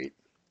pretty Oh. sweet.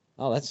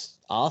 Oh, that's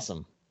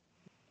awesome.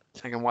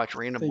 I can watch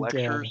random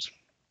lectures.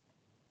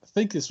 I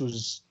think this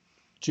was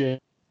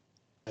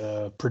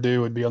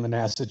Purdue would be on the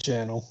NASA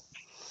channel.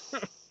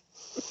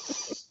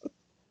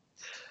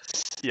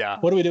 Yeah.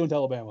 What are we doing to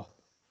Alabama?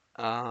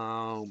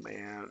 Oh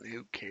man,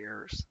 who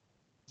cares?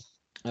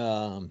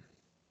 I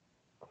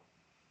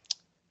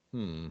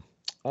know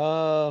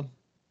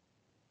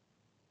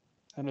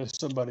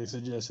somebody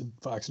suggested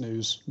Fox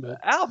News, but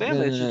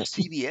Alabama is just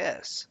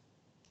CBS.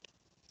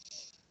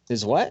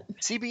 Is what?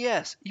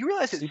 CBS. You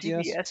realize that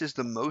CBS? CBS is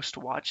the most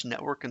watched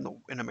network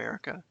in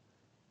America?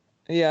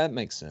 Yeah, it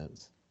makes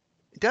sense.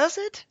 Does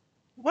it?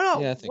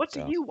 Well, Yeah, I think what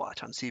so. do you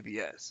watch on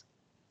CBS?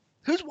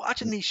 Who's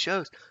watching these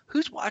shows?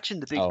 Who's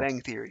watching The Big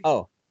Bang Theory?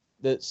 Oh,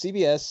 the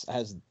CBS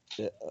has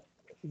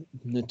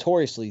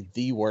notoriously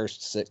the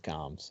worst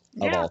sitcoms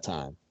of all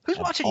time. Who's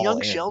watching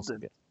Young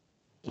Sheldon?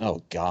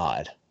 Oh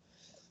God.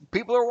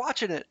 People are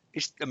watching it.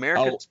 It's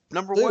America's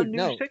number one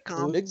news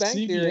sitcom. Big Bang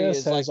Theory CBS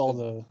is has like all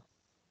the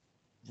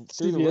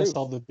CBS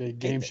all the big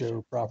game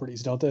show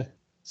properties, don't they?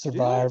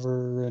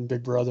 Survivor and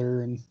Big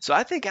Brother and. So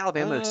I think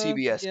Alabama and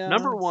CBS. Yeah.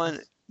 Number one,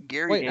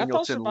 Gary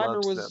Danielson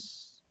loves them.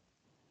 was...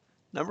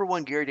 Number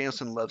one, Gary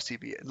Danielson loves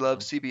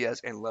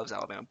CBS and loves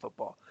Alabama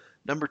football.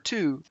 Number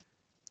two,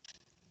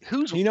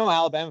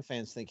 Alabama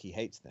fans think he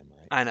hates them,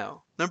 right? I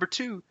know. Number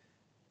two,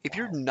 if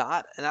you're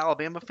not an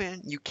Alabama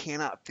fan, you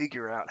cannot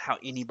figure out how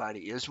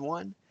anybody is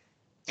one.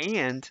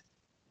 And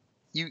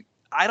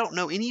I don't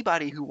know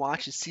anybody who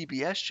watches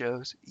CBS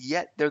shows,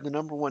 yet they're the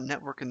number one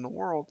network in the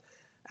world,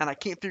 and I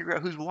can't figure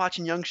out who's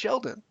watching Young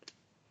Sheldon.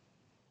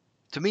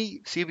 To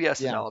me,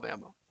 CBS is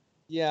Alabama.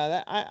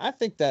 Yeah, I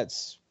think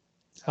that's...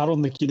 I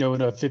don't think you know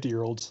enough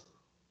 50-year-olds.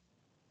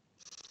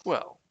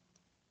 Well,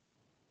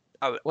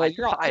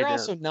 you're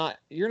also not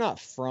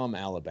from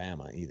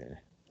Alabama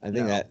either. I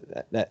think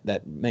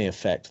that may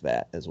affect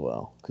that as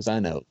well, because I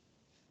know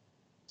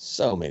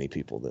so many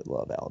people that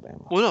love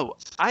Alabama. Well, no,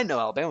 I know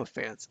Alabama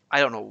fans. I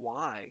don't know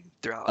why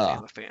they're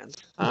Alabama fans.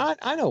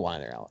 I know why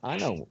they're I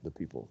know the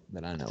people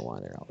that I know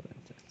why they're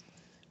Alabama fans.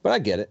 But I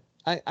get it.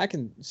 I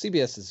can.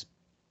 CBS is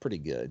pretty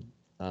good.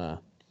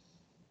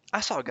 I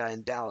saw a guy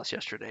in Dallas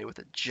yesterday with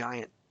a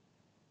giant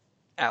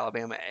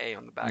Alabama A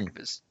on the back of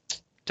his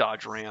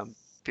Dodge Ram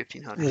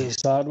 1500. Is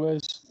it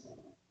sideways?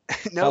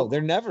 No,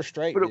 they're never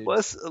straight. But dude. it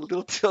was a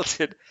little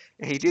tilted,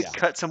 and he did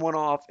cut someone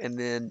off and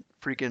then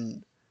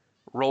freaking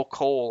roll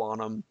coal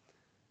on him,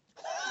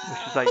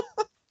 which is like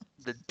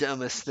the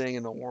dumbest thing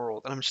in the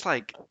world. And I'm just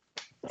like,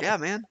 yeah,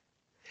 man.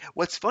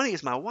 What's funny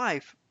is my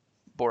wife,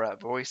 Borat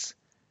voice,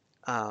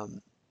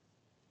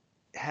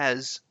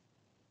 has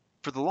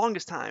for the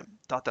longest time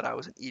thought that I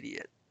was an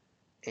idiot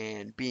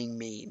and being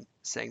mean,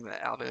 saying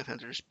that Alabama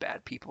fans are just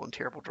bad people and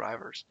terrible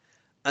drivers,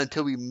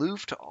 until we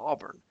moved to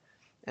Auburn.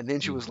 And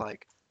then she was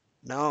like,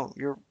 no,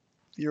 you're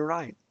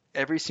right.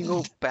 Every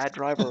single bad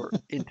driver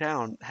in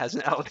town has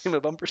an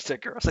Alabama bumper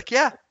sticker. I was like,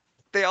 yeah,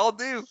 they all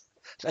do.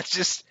 That's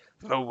just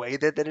the way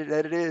that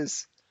it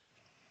is.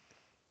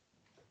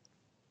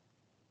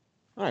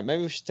 All right,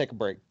 maybe we should take a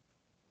break.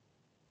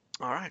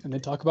 All right. And then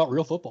talk about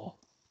real football.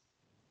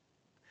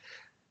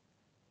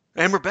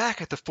 And we're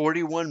back at the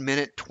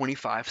 41-minute,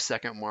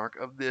 25-second mark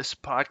of this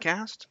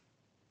podcast.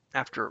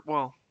 After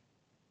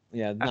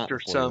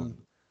some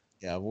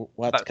we'll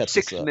have to cut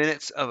 6 this up.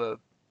 minutes of an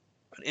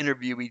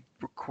interview we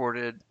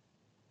recorded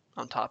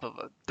on top of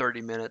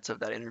 30 minutes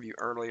of that interview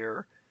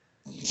earlier.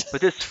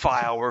 But this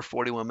file, we're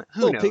 41 minutes.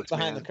 Who knows, peek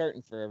behind man? the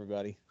curtain for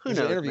everybody. Who There's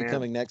knows, an interview man?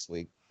 coming next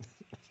week.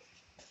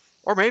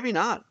 Or maybe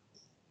not.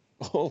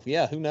 Oh,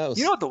 yeah, who knows?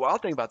 You know what the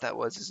wild thing about that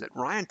was is that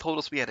Ryan told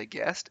us we had a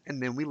guest,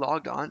 and then we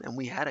logged on and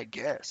we had a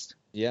guest.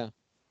 Yeah.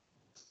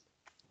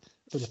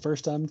 For the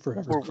first time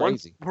forever.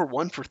 We're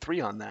 1 for 3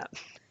 on that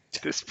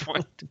at this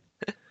point.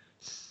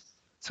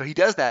 So he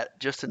does that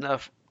just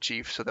enough,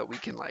 Chief, so that we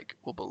can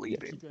we'll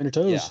believe him. Keep on your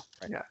toes. Yeah.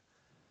 Right. Yeah.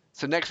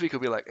 So next week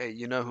he'll be like, hey,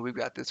 you know who we've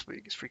got this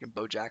week? It's freaking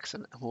Bo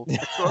Jackson. And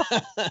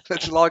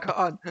let's log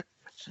on.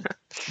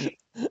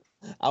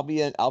 I'll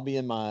be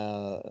in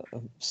my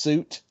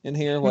suit in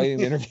here waiting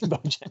to interview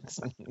Bo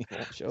Jackson. He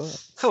won't show up.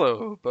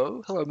 Hello,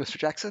 Bo. Hello, Mr.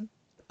 Jackson.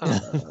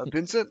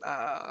 Vincent.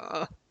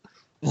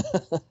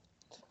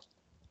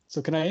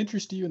 So can I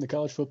interest you in the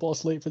college football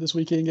slate for this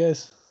weekend,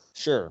 guys?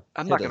 Sure.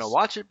 I'm not going to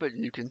watch it, but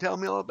you can tell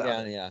me all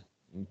about it. Yeah.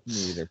 Me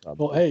either,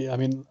 probably. Well, hey, I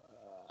mean,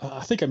 I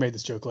think I made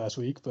this joke last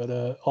week,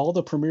 but all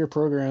the premier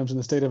programs in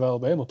the state of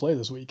Alabama play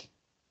this week.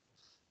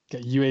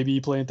 Got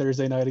UAB playing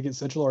Thursday night against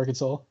Central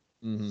Arkansas.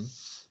 Mm-hmm.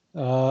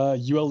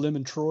 ULM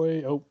and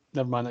Troy. Oh,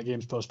 never mind. That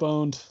game's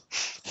postponed.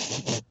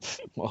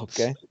 Well,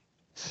 okay.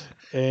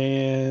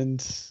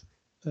 And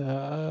who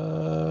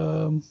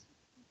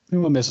am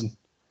I missing?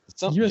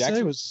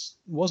 USA was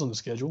on the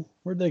schedule.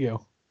 Where'd they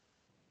go?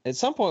 At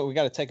some point, we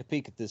got to take a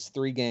peek at this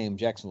 3-game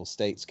Jacksonville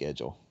State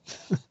schedule.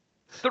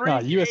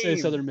 USA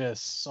Southern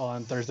Miss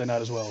on Thursday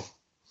night as well.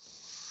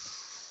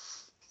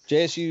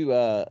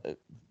 JSU,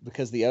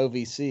 because the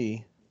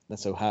OVC,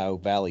 that's Ohio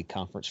Valley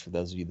Conference for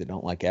those of you that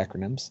don't like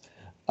acronyms.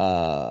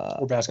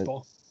 Or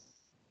basketball.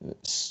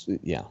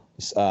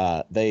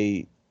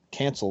 They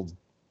canceled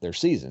their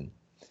season.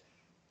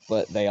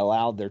 but they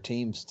allowed their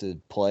teams to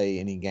play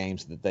any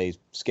games that they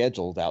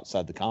scheduled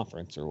outside the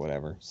conference or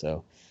whatever.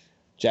 So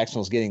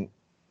Jacksonville's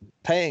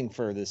paying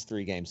for this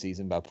 3-game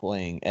season by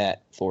playing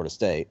at Florida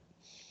State.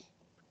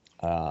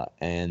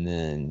 And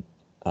then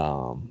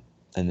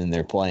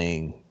they're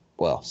playing,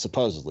 well,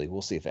 supposedly,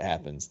 we'll see if it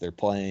happens. They're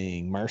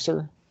playing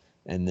Mercer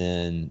and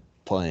then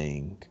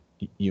playing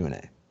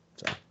UNA.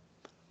 So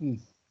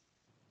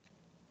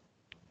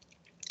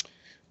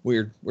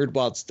weird,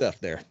 wild stuff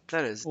there.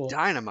 That is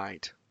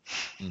dynamite.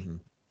 Mm-hmm.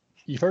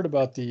 You've heard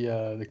about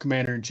the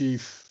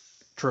Commander-in-Chief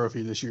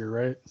trophy this year,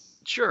 right?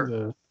 Sure.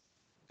 The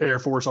Air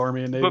Force,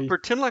 Army, and Navy. But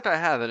pretend like I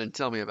haven't and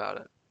tell me about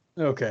it.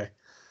 Okay.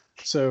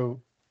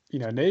 So,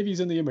 Navy's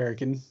in the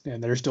American,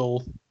 and they're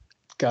still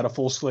got a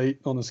full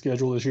slate on the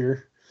schedule this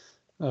year.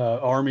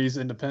 Army's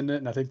independent,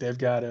 and I think they've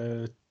got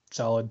a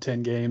solid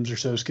 10 games or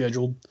so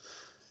scheduled.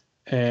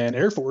 And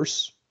Air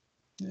Force,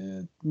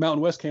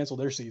 Mountain West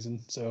canceled their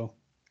season, so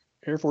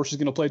Air Force is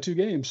going to play 2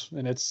 games,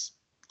 and it's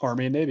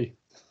Army and Navy.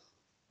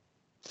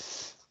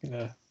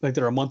 I think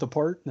they're a month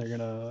apart.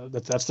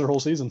 That's their whole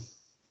season.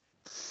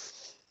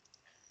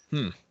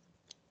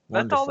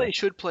 That's all they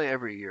should play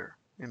every year,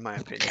 in my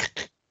opinion.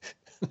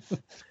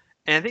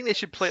 And I think they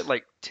should play it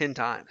like 10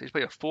 times. They should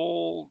play a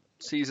full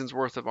season's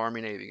worth of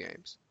Army-Navy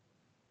games.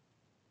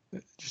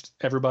 Just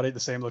everybody at the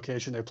same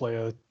location. They play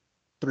a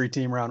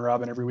 3-team round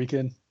robin every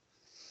weekend.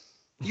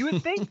 You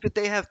would think that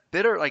they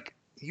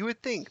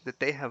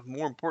have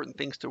more important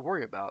things to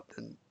worry about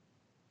than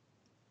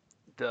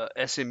the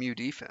SMU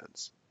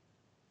defense.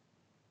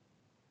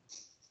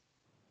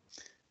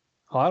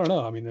 I don't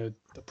know. I mean,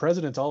 the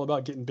president's all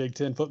about getting Big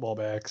Ten football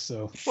back,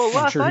 so well,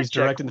 I'm sure he's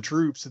directing the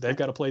troops. They've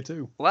got to play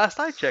too. Last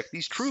I checked,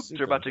 these troops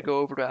are about to go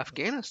over to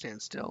Afghanistan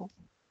still.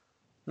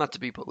 Not to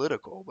be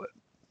political, but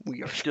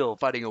we are still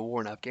fighting a war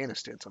in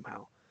Afghanistan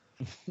somehow.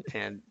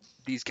 And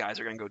these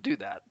guys are going to go do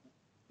that.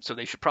 So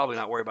they should probably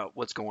not worry about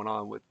what's going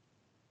on with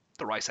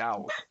the Rice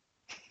Owls.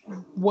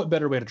 What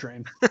better way to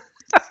train?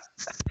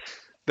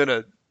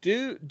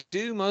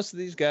 Do most of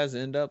these guys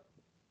end up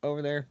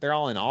over there? They're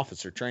all in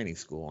officer training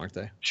school, aren't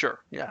they?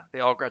 Sure. Yeah. They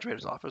all graduate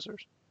as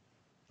officers.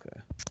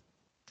 Okay.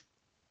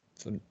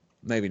 So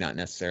maybe not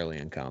necessarily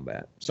in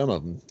combat. Some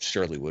of them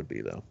surely would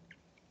be, though.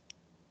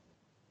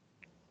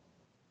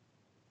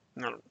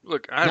 No,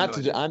 look,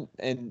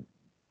 and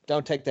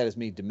don't take that as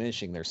me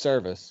diminishing their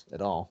service at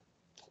all.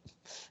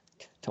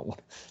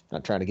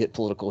 Not trying to get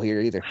political here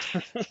either.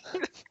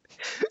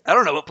 I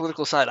don't know what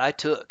political side I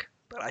took,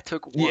 but I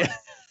took one. Yeah.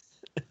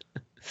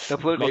 The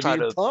political side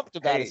of pumped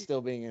about it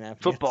still being in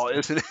Afghanistan. Football,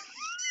 isn't it?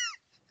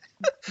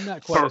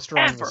 Not quite as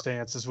strong a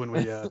stance as when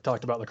we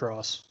talked about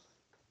lacrosse.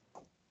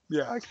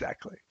 Yeah,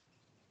 exactly.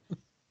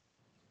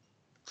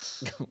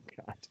 Oh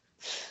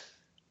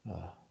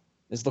God.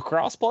 Is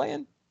lacrosse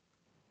playing?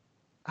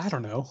 I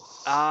don't know.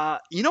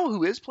 You know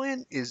who is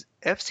playing? Is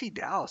FC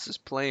Dallas is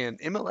playing.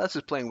 MLS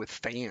is playing with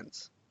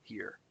fans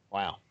here.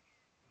 Wow.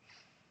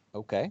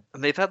 Okay.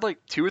 And they've had like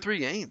 2 or 3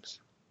 games.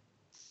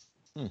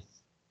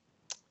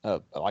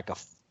 Like a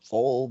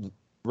full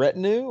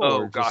retinue?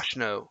 Oh gosh,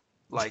 no.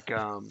 Like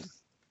they're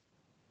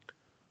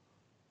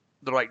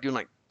like doing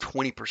like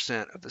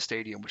 20% of the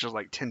stadium, which is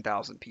like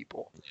 10,000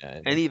 people. Yeah,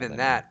 and even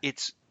that,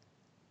 it's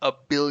 1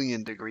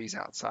 billion degrees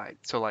outside.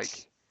 So like,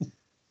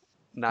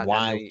 not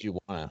why would you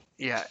want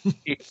to? Yeah,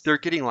 they're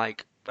getting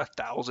like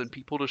 1,000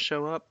 people to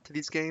show up to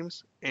these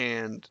games,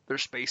 and they're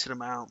spacing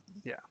them out.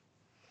 Yeah,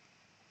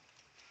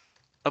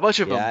 a bunch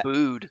of them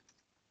booed.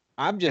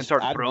 And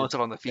started throwing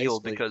stuff on the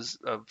field because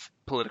of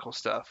political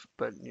stuff.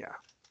 But yeah,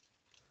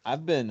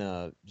 I've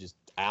been just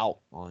out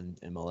on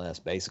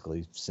MLS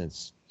basically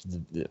since.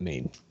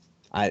 Frank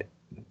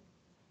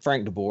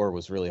DeBoer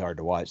was really hard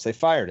to watch. They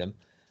fired him,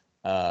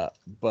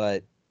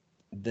 but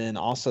then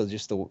also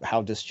just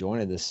how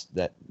disjointed this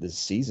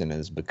season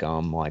has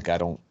become. Like I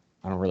don't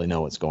really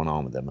know what's going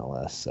on with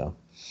MLS. So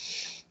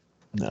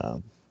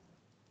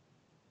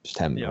just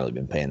haven't really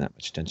been paying that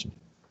much attention.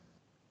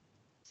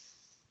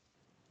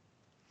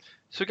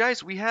 So,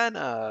 guys, we had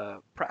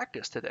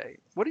practice today.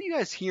 What are you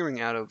guys hearing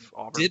out of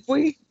Auburn? Did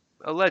we?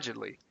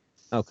 Allegedly.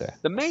 Okay.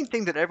 The main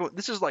thing that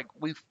this is like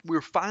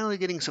we're finally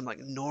getting some like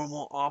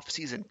normal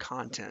off-season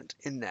content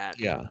in that.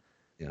 Yeah.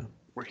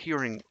 We're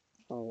hearing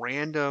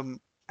random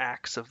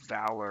acts of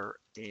valor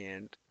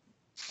and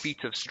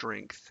feats of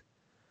strength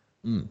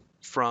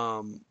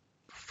from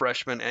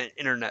freshmen and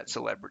internet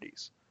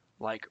celebrities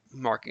like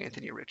Mark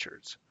Anthony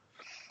Richards.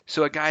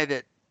 So a guy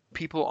that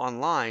people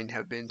online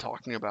have been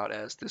talking about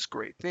as this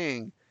great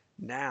thing,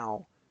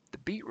 now the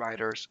beat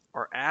writers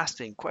are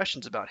asking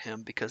questions about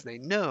him because they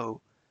know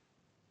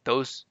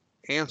those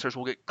answers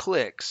will get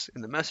clicks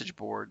in the message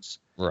boards.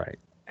 Right.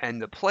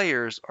 And the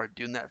players are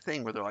doing that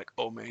thing where they're like,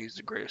 oh man, he's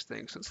the greatest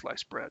thing since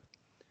sliced bread.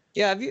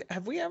 Yeah.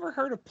 Have we ever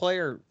heard a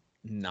player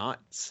not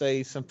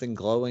say something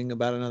glowing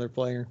about another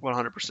player?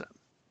 100%.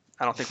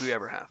 I don't think we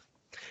ever have.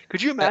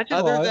 Could you imagine?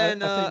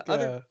 I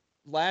think,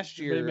 last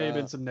year, there may have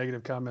been some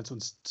negative comments when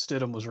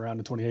Stidham was around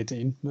in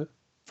 2018. But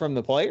from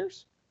the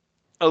players?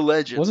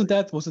 Allegedly. Wasn't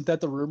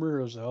that the rumor?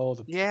 It was,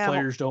 the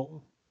players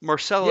don't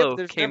Marcelo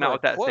there's came never out a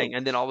with that quote. thing,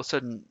 and then all of a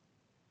sudden,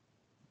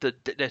 the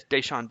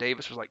Deshaun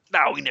Davis was like,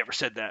 "No, we never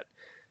said that,"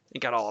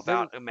 and got all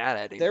about mad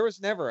at him. There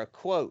was never a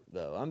quote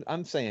though.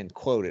 I'm saying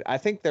quoted. I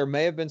think there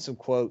may have been some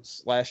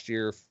quotes last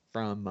year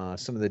from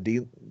some of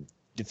the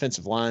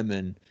defensive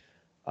linemen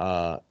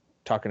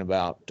talking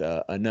about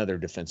another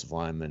defensive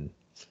lineman.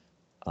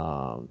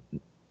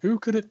 Who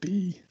could it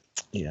be?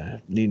 Yeah,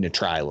 needing to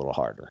try a little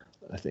harder,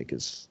 I think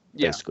is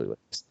basically what.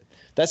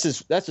 That's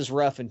as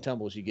rough and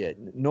tumble as you get.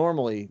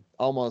 Normally,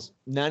 almost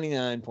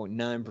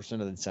 99.9%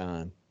 of the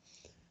time,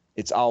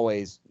 it's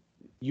always,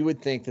 you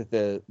would think that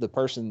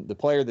the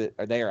player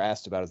that they are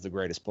asked about is the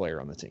greatest player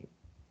on the team.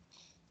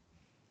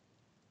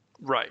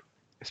 Right.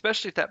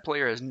 Especially if that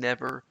player has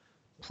never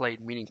played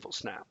meaningful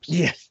snaps.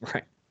 Yeah,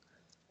 right.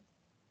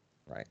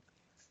 Right.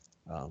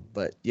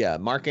 But yeah,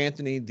 Mark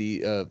Anthony,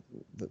 the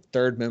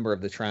third member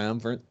of the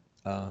triumvirate,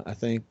 I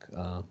think.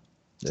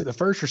 Is it the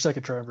first or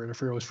second triumvirate?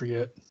 I always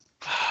forget.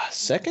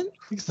 Second?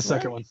 I think it's the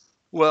second one.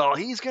 Well,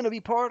 he's going to be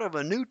part of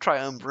a new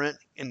triumvirate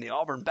in the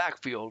Auburn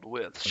backfield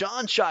with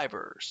Sean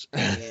Shivers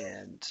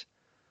and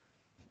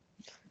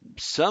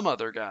some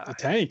other guy. The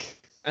Tank.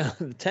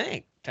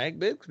 Tank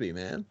Bigsby,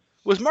 man.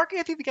 Was Mark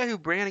Anthony the guy who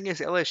ran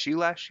against LSU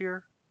last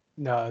year?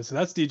 No, so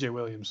that's DJ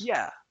Williams.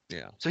 Yeah.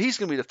 So he's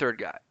going to be the third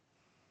guy.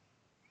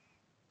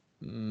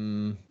 I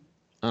don't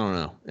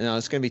know. No,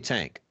 it's going to be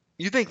Tank.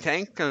 You think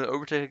Tank's going to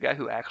overtake a guy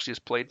who actually has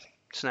played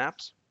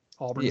snaps?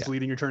 Auburn's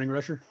leading returning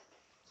rusher.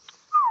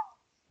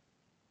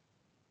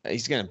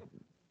 Is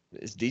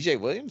DJ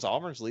Williams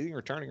Auburn's leading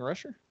returning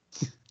rusher?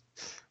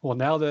 Well,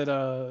 now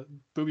that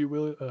Booby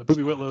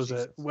Whitlow's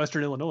at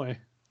Western Illinois,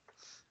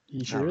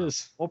 he sure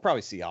is. We'll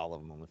probably see all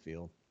of them on the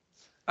field.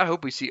 I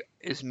hope we see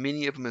as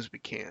many of them as we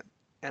can,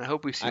 and I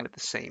hope we see them at the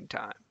same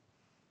time.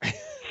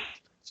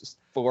 Just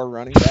 4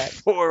 running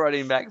backs. 4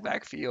 running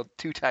backfield,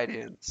 2 tight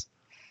ends.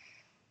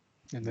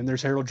 And then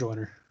there's Harold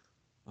Joyner.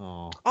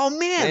 Oh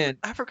man,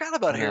 I forgot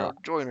about Harold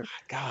Joyner.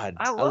 God,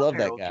 I love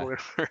that Harold guy.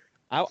 Joyner.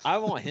 I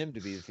want him to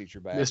be the feature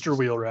back. Mr.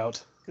 Wheel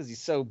Route. Because he's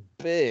so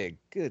big.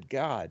 Good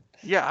God.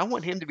 Yeah, I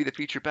want him to be the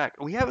feature back.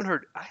 I haven't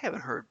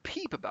heard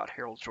peep about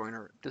Harold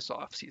Joyner this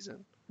offseason.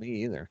 Me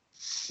either.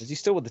 Is he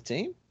still with the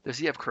team? Does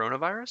he have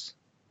coronavirus?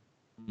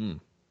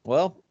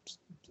 Well,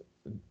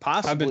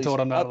 possibly. I've been told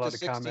I'm not up allowed to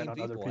 16 comment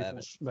on other people have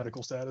people's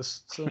medical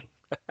status. So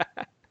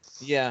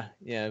Yeah.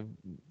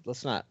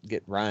 Let's not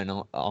get Ryan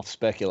off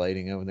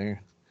speculating over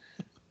there.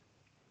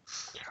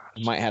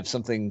 Might have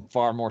something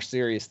far more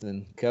serious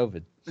than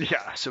COVID.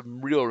 Yeah,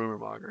 some real rumor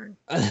mongering.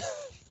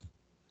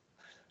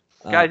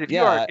 Guys, if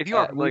you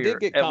aren't familiar,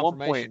 at one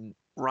point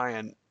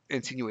Ryan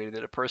insinuated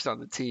that a person on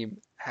the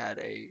team had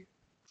a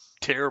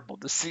terrible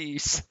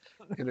disease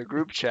in a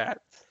group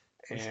chat,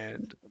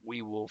 and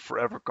we will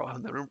forever call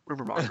him the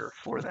rumor monger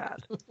for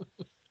that.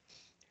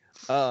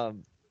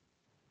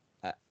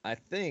 I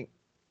think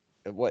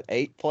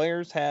 8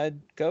 players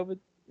had COVID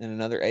and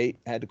another 8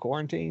 had to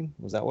quarantine.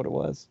 Was that what it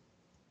was?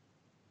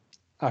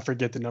 I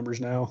forget the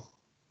numbers now.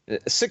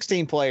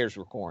 16 players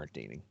were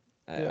quarantining.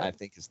 Yeah. I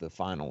think is the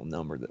final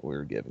number that we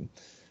were given.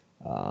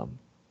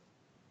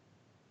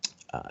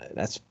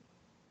 That's,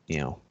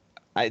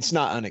 it's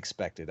not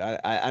unexpected.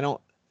 I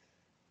don't.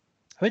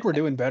 I think we're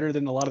doing better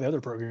than a lot of the other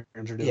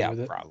programs are doing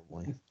with it.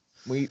 Probably.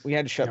 We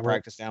had to shut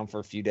practice down for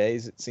a few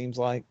days. It seems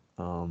like.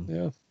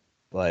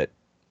 But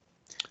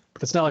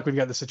it's not like we've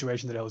got the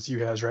situation that LSU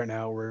has right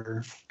now,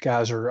 where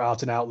guys are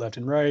opting out left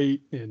and right,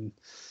 and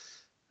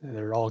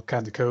there are all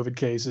kinds of COVID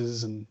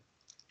cases. And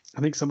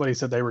I think somebody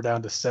said they were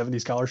down to 70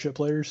 scholarship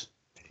players.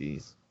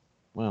 Jeez.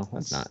 Well,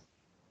 that's not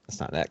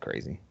that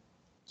crazy.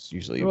 It's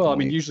usually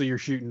usually you're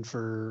shooting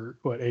for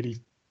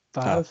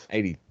 85?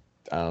 80.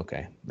 Oh,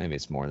 okay. Maybe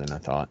it's more than I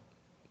thought.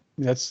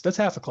 I mean, that's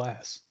half a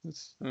class.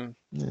 That's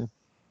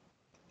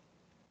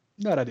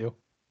not ideal.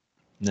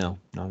 No,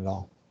 not at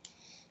all.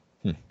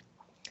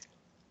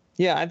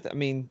 Yeah, I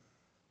mean,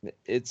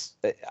 it's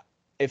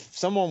if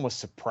someone was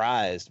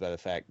surprised by the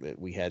fact that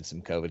we had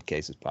some COVID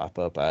cases pop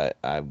up,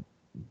 I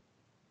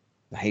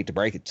hate to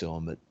break it to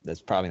them, but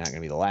that's probably not going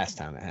to be the last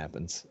time it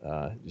happens.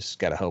 Just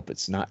got to hope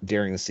it's not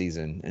during the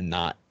season and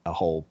not a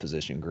whole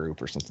position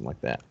group or something like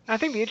that. I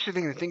think the interesting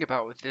thing to think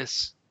about with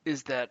this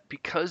is that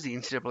because the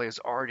NCAA has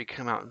already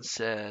come out and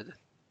said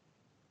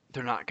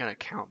they're not going to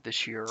count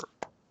this year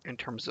in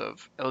terms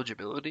of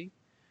eligibility,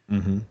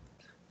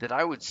 that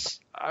I would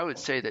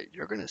say that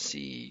you're going to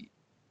see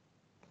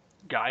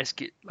guys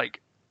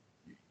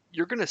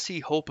you're going to see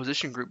whole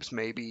position groups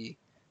maybe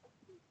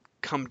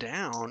come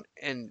down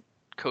and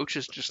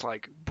coaches just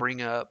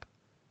bring up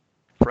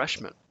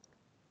freshmen.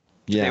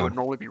 Yeah. They would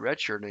normally be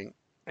redshirting,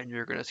 and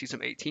you're going to see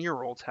some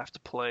 18-year-olds have to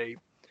play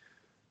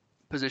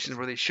positions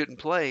where they shouldn't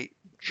play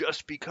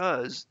just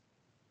because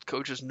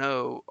coaches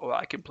know,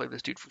 I can play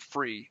this dude for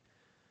free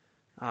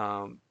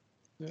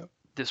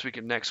this week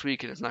and next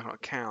week, and it's not going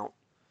to count.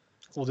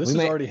 Well, this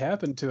has already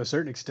happened to a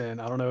certain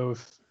extent. I don't know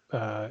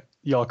if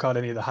y'all caught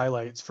any of the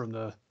highlights from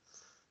the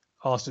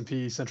Austin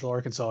Peay Central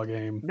Arkansas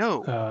game.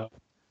 No.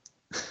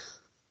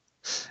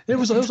 It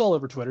was all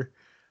over Twitter.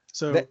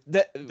 So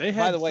they had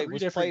by the way, it three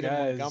was different played in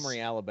guys. Montgomery,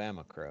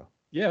 Alabama, Crow.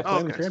 Yeah,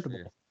 playing the Crampton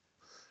Bowl.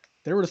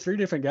 There were 3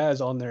 different guys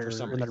on their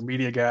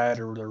media guide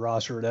or their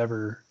roster or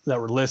whatever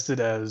that were listed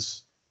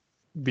as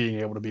being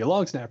able to be a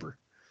long snapper.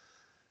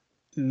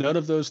 None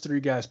of those 3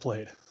 guys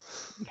played.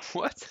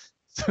 What?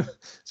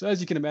 So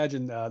as you can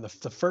imagine,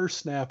 the first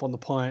snap on the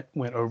punt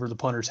went over the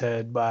punter's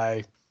head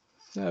by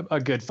a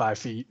good 5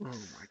 feet. Oh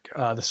my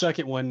God. The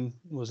second one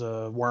was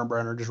a worm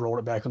burner, just rolled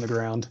it back on the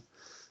ground.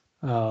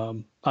 I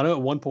know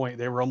at one point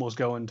they were almost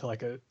going to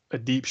like a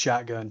deep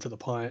shotgun for the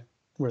punt,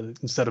 where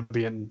instead of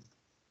being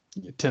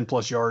 10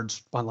 plus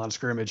yards behind the line of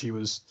scrimmage, he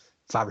was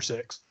 5 or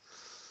 6.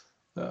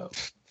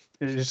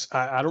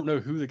 I don't know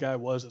who the guy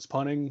was that's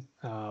punting.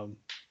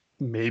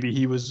 Maybe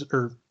he was,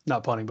 or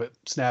not punting, but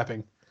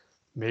snapping.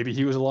 Maybe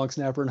he was a long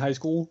snapper in high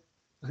school.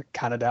 I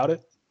kind of doubt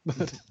it.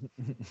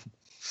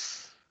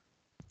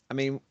 I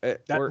mean,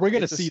 we're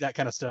going to see that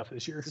kind of stuff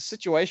this year. It's a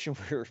situation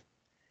where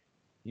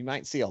you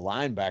might see a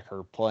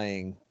linebacker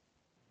playing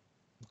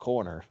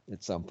corner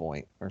at some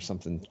point or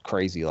something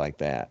crazy like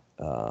that,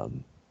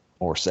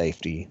 or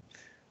safety.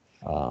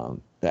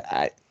 It'll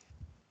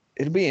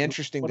be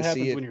interesting to see it. What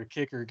happens when your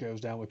kicker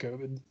goes down with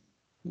COVID?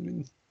 I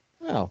mean,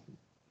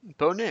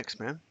 Bo Nix,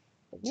 man.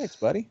 Thanks,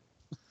 buddy.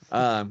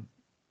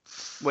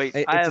 Wait,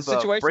 it's I have a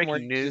situation breaking where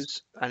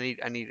news. I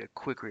need a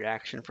quick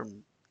reaction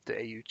from the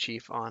AU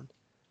chief on.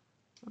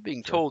 I'm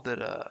being told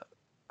that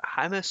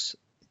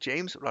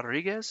James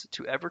Rodriguez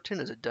to Everton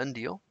is a done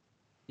deal.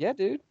 Yeah,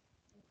 dude.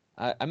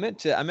 I meant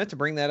to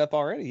bring that up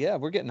already. Yeah,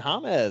 we're getting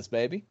James,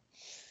 baby.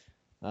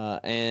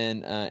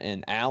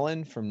 And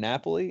Allen from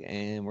Napoli,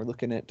 and we're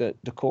looking at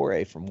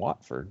Decore from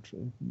Watford.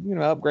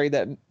 Upgrade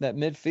that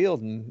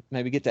midfield and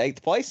maybe get to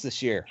 8th place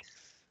this year.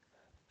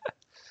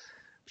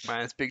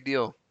 Man, it's a big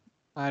deal.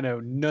 I know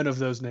none of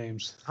those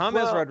names. James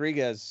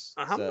Rodriguez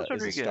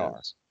is a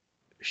star.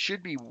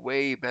 Should be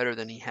way better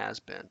than he has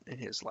been in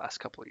his last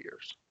couple of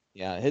years.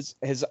 Yeah, his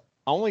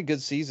only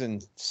good season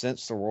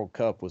since the World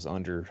Cup was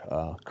under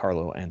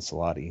Carlo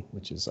Ancelotti,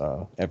 which is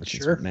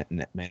Everton's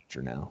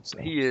manager now. So.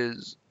 He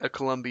is a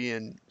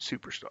Colombian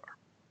superstar.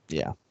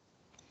 Yeah.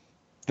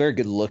 Very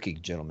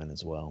good-looking gentleman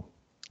as well.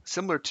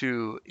 Similar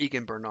to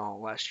Egan Bernal,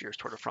 last year's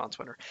Tour de France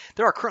winner.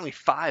 There are currently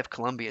 5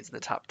 Colombians in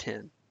the top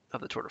 10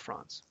 of the Tour de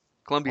France.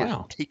 Colombia is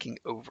taking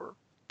over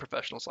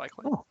professional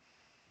cycling. Oh,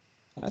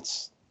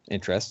 that's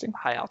interesting.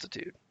 High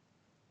altitude.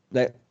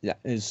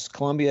 Is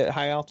Colombia at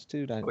high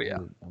altitude? Yeah.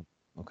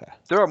 Okay.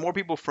 There are more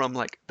people from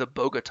like the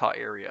Bogota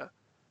area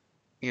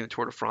in the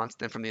Tour de France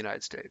than from the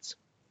United States.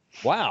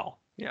 Wow.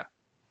 Yeah.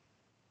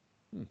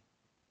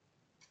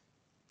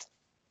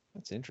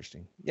 That's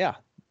interesting. Yeah,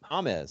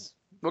 James.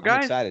 Well, guys,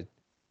 I'm excited.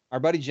 Our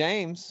buddy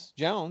James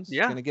Jones is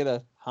going to get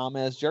a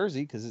James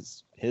jersey because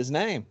it's his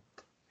name.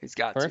 He's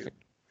got Perfect.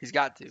 to. He's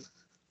got to.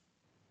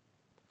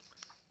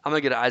 I'm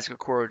going to get an Isaac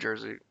Okoro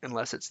jersey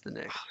unless it's the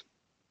Knicks.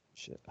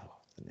 Shit. Oh,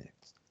 the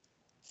Knicks.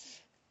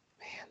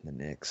 Man, the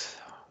Knicks.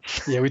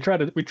 Yeah, we tried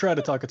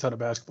to talk a ton of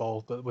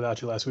basketball, but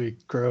without you last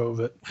week, Crow.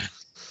 But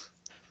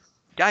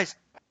guys,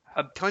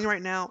 I'm telling you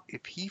right now,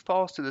 if he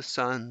falls to the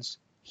Suns,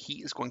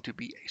 he is going to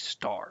be a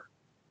star.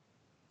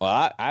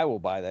 Well, I will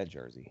buy that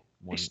jersey.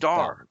 A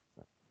star.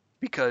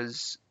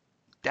 Because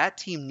that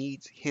team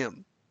needs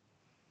him.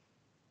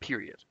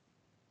 Period.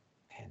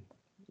 Man,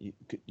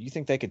 you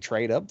think they could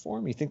trade up for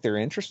him? You think they're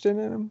interested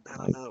in him? I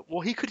don't know.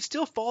 Well, he could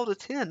still fall to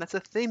 10. That's a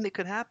thing that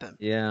could happen.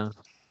 Yeah.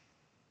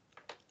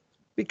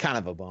 Be kind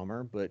of a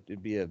bummer, but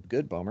it'd be a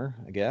good bummer,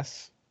 I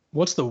guess.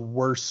 What's the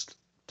worst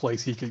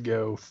place he could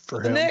go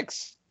for him? The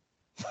Knicks.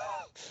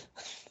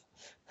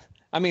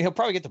 I mean, he'll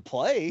probably get to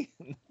play.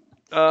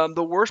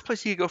 The worst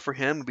place he could go for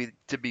him would be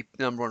to be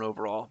number 1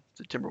 overall,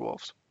 the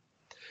Timberwolves.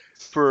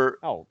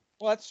 Well,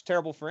 that's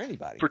terrible for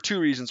anybody. For 2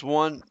 reasons.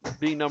 One,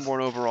 being number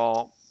 1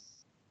 overall,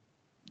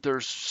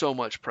 there's so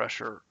much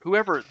pressure.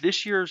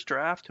 This year's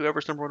draft,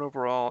 whoever's number 1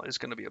 overall is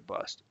going to be a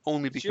bust.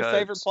 Only because your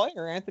favorite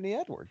player, Anthony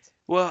Edwards.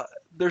 Well,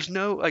 there's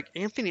no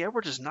Anthony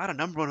Edwards is not a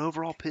number 1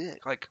 overall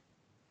pick.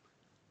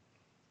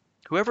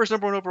 Whoever's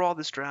number 1 overall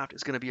this draft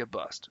is going to be a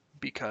bust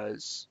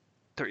because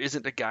there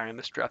isn't a guy in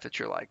this draft that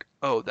you're like,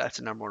 oh, that's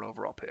a number 1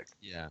 overall pick.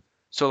 Yeah.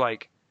 So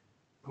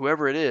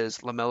whoever it is,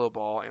 LaMelo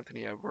Ball,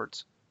 Anthony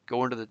Edwards,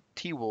 go into the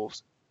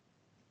T-Wolves,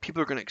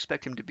 people are going to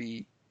expect him to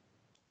be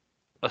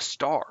a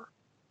star.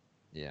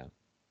 Yeah.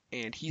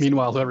 And he's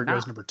meanwhile, whoever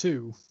goes number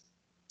 2.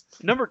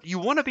 You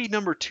want to be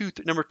number 2.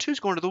 Number 2 is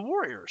going to the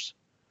Warriors.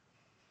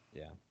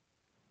 Yeah.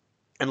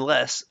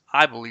 Unless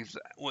I believe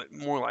that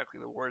more likely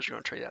the Warriors are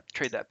going to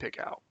trade that pick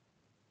out.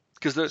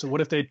 So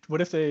what if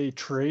they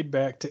trade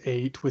back to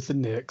 8 with the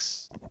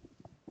Knicks,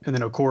 and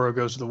then Okoro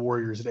goes to the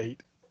Warriors at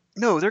 8?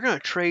 No, they're going to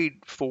trade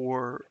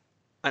for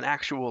an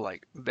actual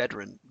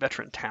veteran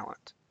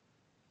talent.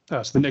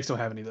 Oh, so the Knicks don't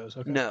have any of those.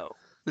 Okay. No,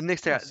 the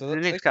Knicks got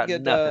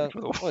nothing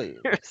for the Warriors.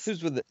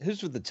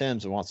 Who's with the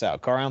Timbs and wants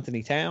out? Karl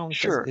Anthony Towns?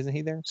 Sure, isn't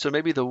he there? So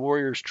maybe the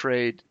Warriors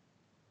trade.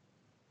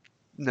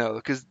 No,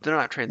 because they're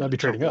not trading. That'd be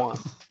trading up.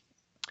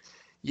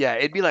 Yeah,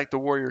 it'd be like the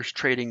Warriors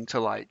trading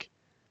to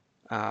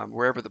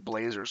wherever the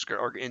Blazers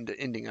are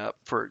ending up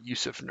for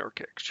Yusuf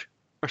Nurkic.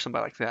 or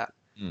somebody like that.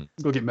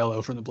 Go get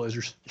Melo from the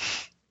Blazers.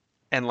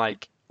 And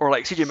or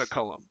CJ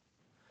McCollum.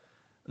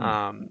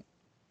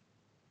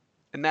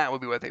 And that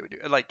would be what they would do.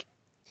 Like,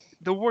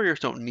 the Warriors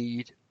don't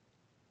need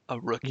a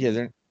rookie.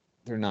 Yeah,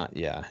 they're not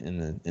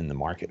in the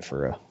market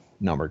for a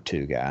number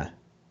 2 guy.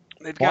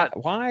 They've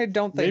got why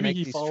don't they make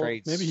these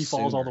trades? Maybe he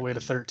falls all the sooner? way to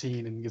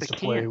 13 and gets to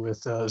play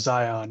with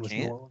Zion with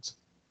New Orleans.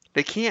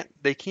 They can't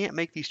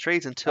make these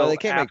trades until they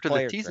can't after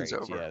make the season's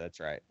trades. over. Yeah, that's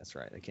right.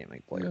 They can't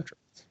make player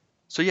trades.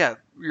 So yeah,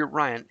 you're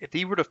Ryan. If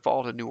he were to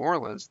fall to New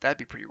Orleans, that'd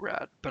be pretty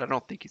rad. But I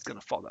don't think he's going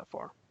to fall that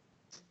far.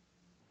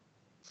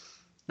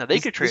 Now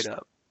they could trade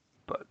up,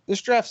 but this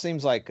draft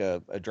seems like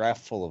a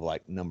draft full of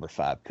like number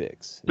 5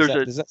 picks.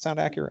 Does that sound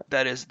accurate?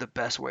 That is the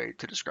best way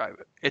to describe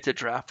it. It's a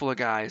draft full of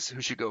guys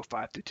who should go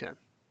 5 through 10.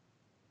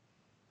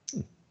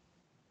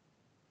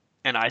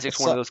 And Isaac's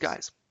one of those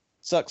guys.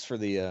 Sucks for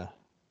the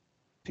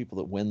people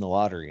that win the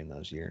lottery in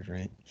those years,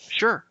 right?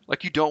 Sure.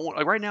 Like, you don't want,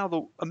 like, right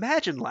now,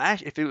 imagine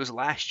if it was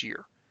last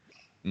year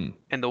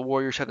and the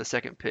Warriors had the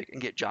 2nd pick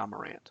and get Ja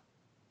Morant.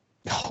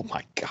 Oh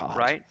my God.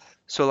 Right?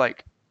 So,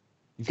 like,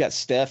 you've got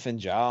Steph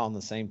and Ja on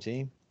the same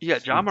team. You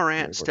got Ja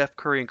Morant, Steph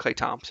Curry, and Klay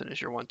Thompson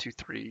as your 1, 2,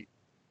 3.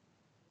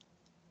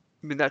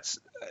 I mean, that's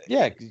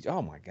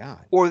Oh my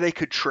God. Or they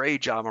could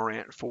trade Ja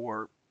Morant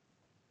for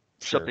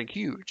something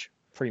huge.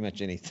 Pretty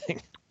much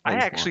anything. I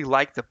actually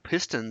like the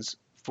Pistons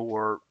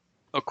for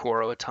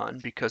Okoro a ton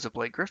because of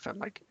Blake Griffin.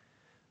 Like,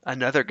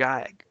 another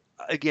guy.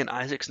 Again,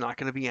 Isaac's not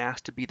going to be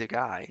asked to be the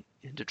guy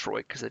in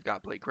Detroit because they've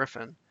got Blake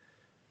Griffin.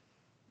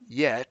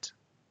 Yet,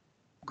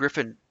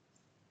 Griffin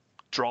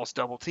draws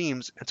double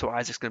teams, and so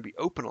Isaac's going to be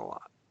open a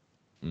lot.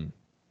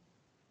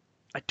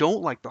 I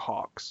don't like the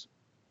Hawks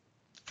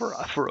for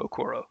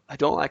Okoro. I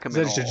don't like him at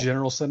all. Is that just a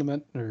general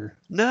sentiment, or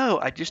no?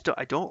 I just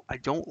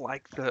don't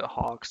like the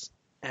Hawks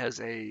as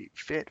a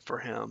fit for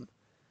him.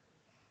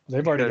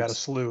 They've already got a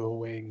slew of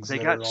wings. They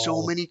got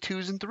so many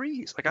 2s and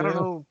 3s. Like, I don't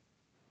know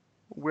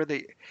where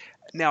they.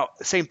 Now,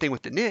 same thing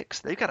with the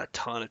Knicks. They've got a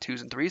ton of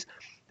 2s and 3s.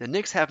 The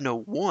Knicks have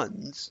no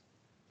 1s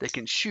they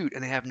can shoot,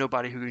 and they have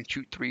nobody who can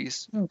shoot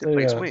 3s that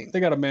plays wing. They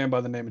got a man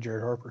by the name of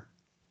Jared Harper.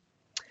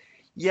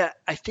 Yeah,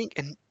 I think,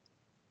 and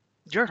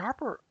Jared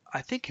Harper,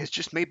 I think, has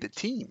just made the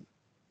team.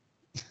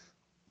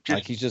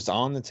 Like, he's just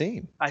on the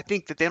team. I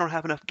think that they don't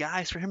have enough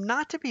guys for him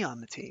not to be on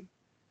the team.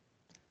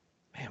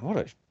 Man, what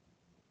a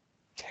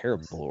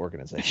terrible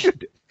organization.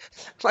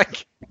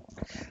 like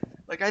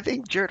I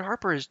think Jared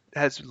Harper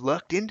has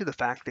lucked into the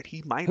fact that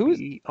he might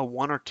be a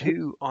 1 or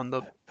 2 on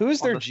the. Who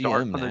is their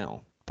GM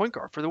now? Point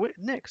guard for the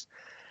Knicks.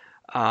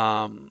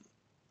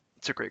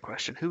 It's a great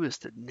question. Who is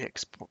the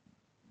Knicks?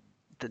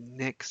 The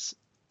Knicks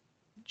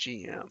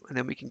GM, and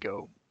then we can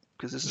go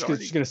because this is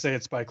already. She's gonna say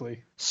it's Spike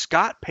Lee.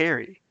 Scott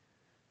Perry.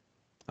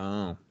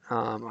 Oh.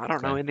 I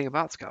don't know anything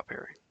about Scott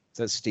Perry. Is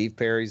that Steve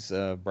Perry's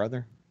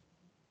brother?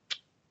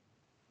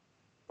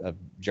 Of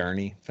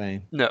Journey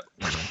fame? No.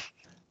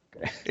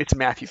 Okay. It's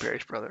Matthew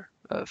Perry's brother.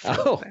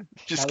 Fame.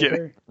 Just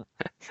kidding.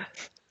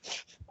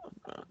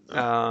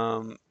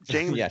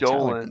 James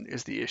Dolan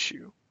is the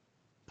issue.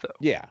 So.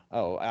 Yeah.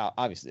 Oh,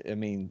 obviously. I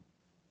mean,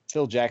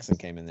 Phil Jackson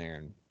came in there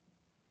and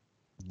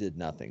did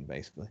nothing,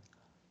 basically.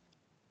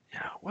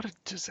 Yeah, what a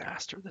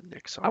disaster the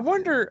Knicks are. I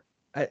wonder,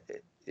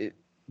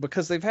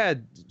 because they've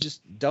had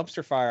just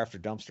dumpster fire after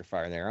dumpster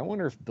fire there. I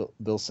wonder if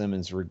Bill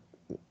Simmons would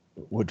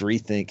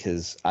rethink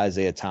his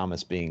Isaiah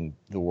Thomas being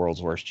the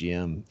world's worst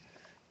GM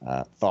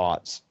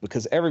thoughts,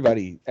 because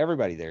everybody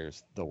there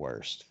is the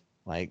worst.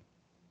 Like,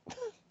 I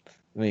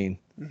mean,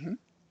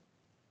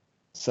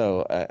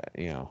 so I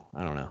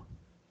don't know,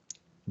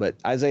 but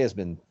Isaiah's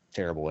been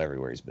terrible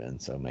everywhere he's been.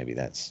 So maybe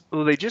that's.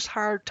 Well, they just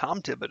hired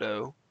Tom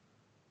Thibodeau.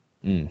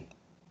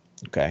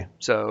 Okay.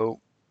 So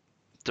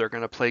they're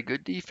going to play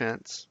good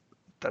defense.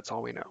 That's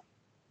all we know.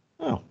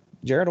 Oh,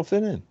 Jared will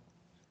fit in.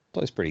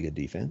 Plays pretty good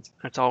defense.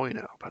 That's all we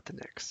know about the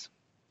Knicks.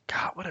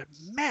 God, what a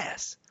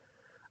mess.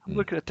 I'm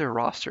looking at their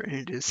roster, and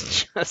it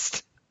is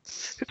just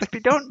it's like they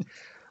don't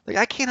like.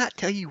 I cannot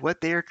tell you what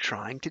they're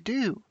trying to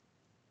do.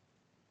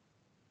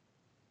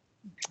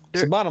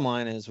 So bottom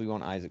line is we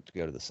want Isaac to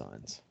go to the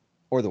Suns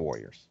or the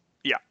Warriors.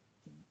 Yeah.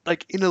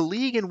 Like, in a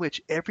league in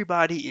which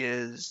everybody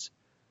is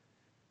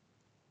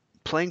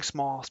playing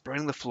small,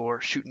 spreading the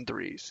floor, shooting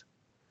threes,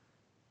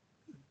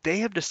 they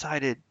have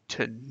decided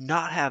to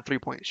not have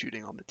three-point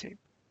shooting on the team.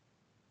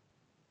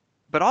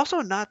 But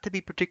also not to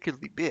be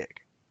particularly big.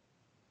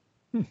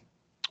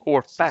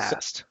 Or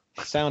fast.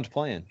 Sound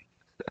plan.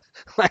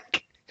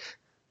 Like,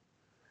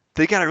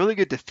 they got a really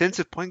good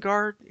defensive point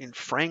guard in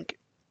Frank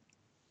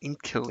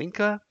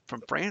Ntilikina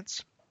from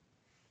France.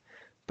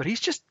 But he's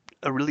just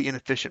a really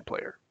inefficient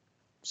player.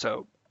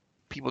 So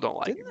people don't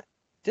like him.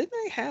 Didn't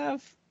they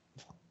have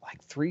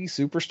like 3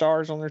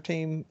 superstars on their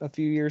team a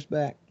few years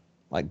back?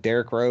 Like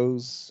Derrick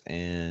Rose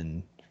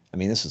and, I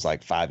mean, this was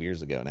like 5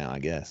 years ago now, I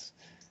guess.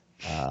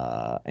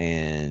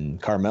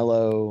 And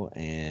Carmelo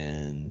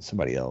and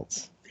somebody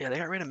else. Yeah, they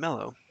got rid of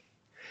Melo.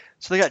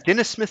 So they got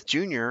Dennis Smith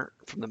Jr.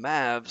 from the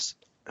Mavs,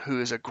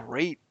 who is a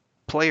great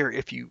player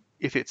if you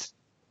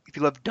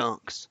love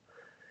dunks.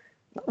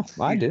 Oh,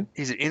 I do.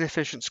 He's an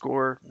inefficient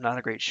scorer, not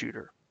a great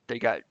shooter. They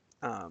got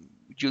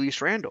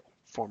Julius Randle,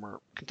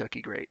 former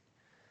Kentucky great.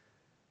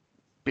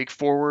 Big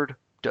forward,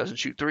 doesn't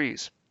shoot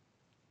threes.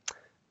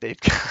 They've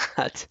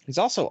got... He's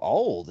also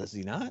old, is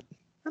he not?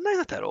 I'm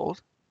not that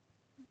old.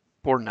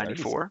 Born in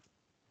 94.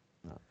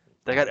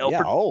 They got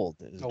Yeah, old.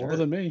 Older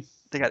than me.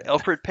 They got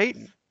Elfrid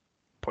Payton,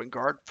 point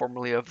guard,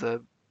 formerly of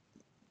the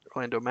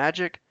Orlando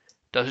Magic,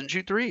 doesn't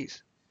shoot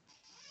threes.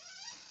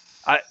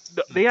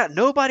 They got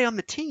nobody on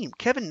the team.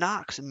 Kevin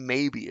Knox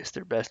maybe is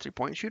their best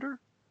three-point shooter.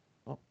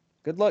 Oh,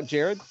 good luck,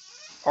 Jared.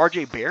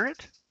 R.J.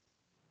 Barrett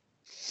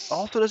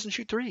also doesn't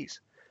shoot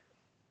threes.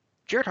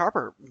 Jared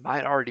Harper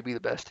might already be the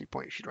best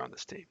three-point shooter on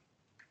this team.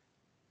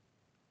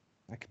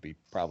 That could be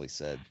probably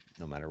said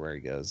no matter where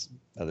he goes,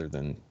 other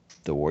than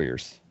the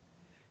Warriors.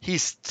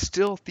 He's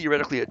still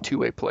theoretically a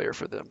two-way player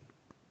for them.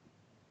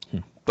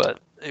 But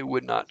it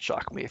would not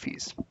shock me if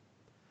he's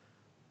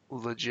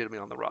legitimately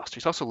on the roster.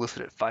 He's also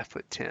listed at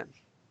 5'10".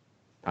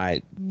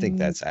 I think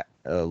that's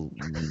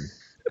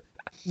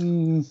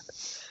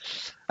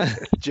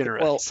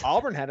generous. Well,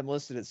 Auburn had him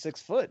listed at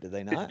 6 foot, did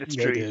they not? It's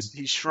They true. did.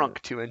 He's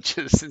shrunk 2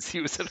 inches since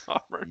he was at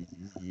Auburn.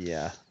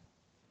 Yeah.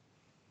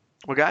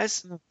 Well,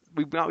 guys,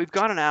 we've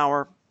got an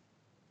hour.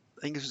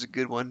 I think this was a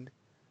good one.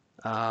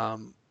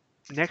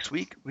 Next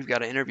week we've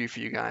got an interview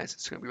for you guys.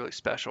 It's going to be really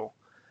special,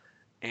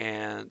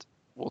 and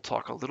we'll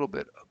talk a little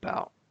bit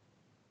about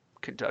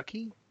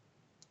Kentucky.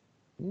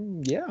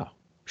 Yeah.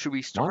 Should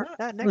we start not?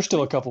 that next We're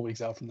still week? a couple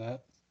weeks out from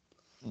that.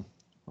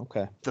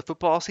 Okay. The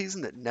football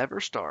season that never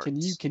starts.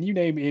 Can you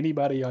name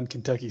anybody on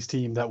Kentucky's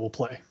team that will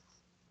play?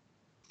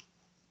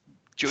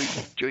 Joey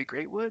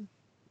Greatwood?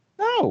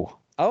 No.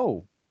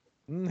 Oh.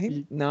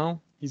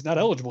 No. He's not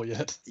eligible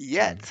yet.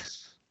 Yet.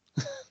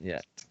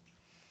 Yet.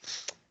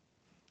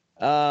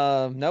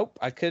 Nope.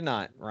 I could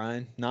not,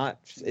 Ryan. Not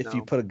if you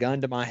No. put a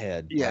gun to my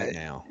head Yeah, right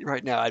now.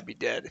 Right now, I'd be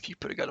dead if you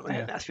put a gun on my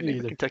head and asked me to me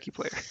name a either. Kentucky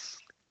player.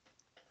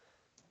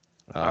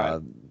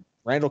 right.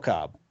 Randall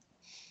Cobb.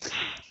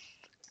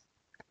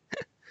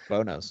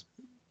 Bonos.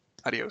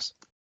 Adios.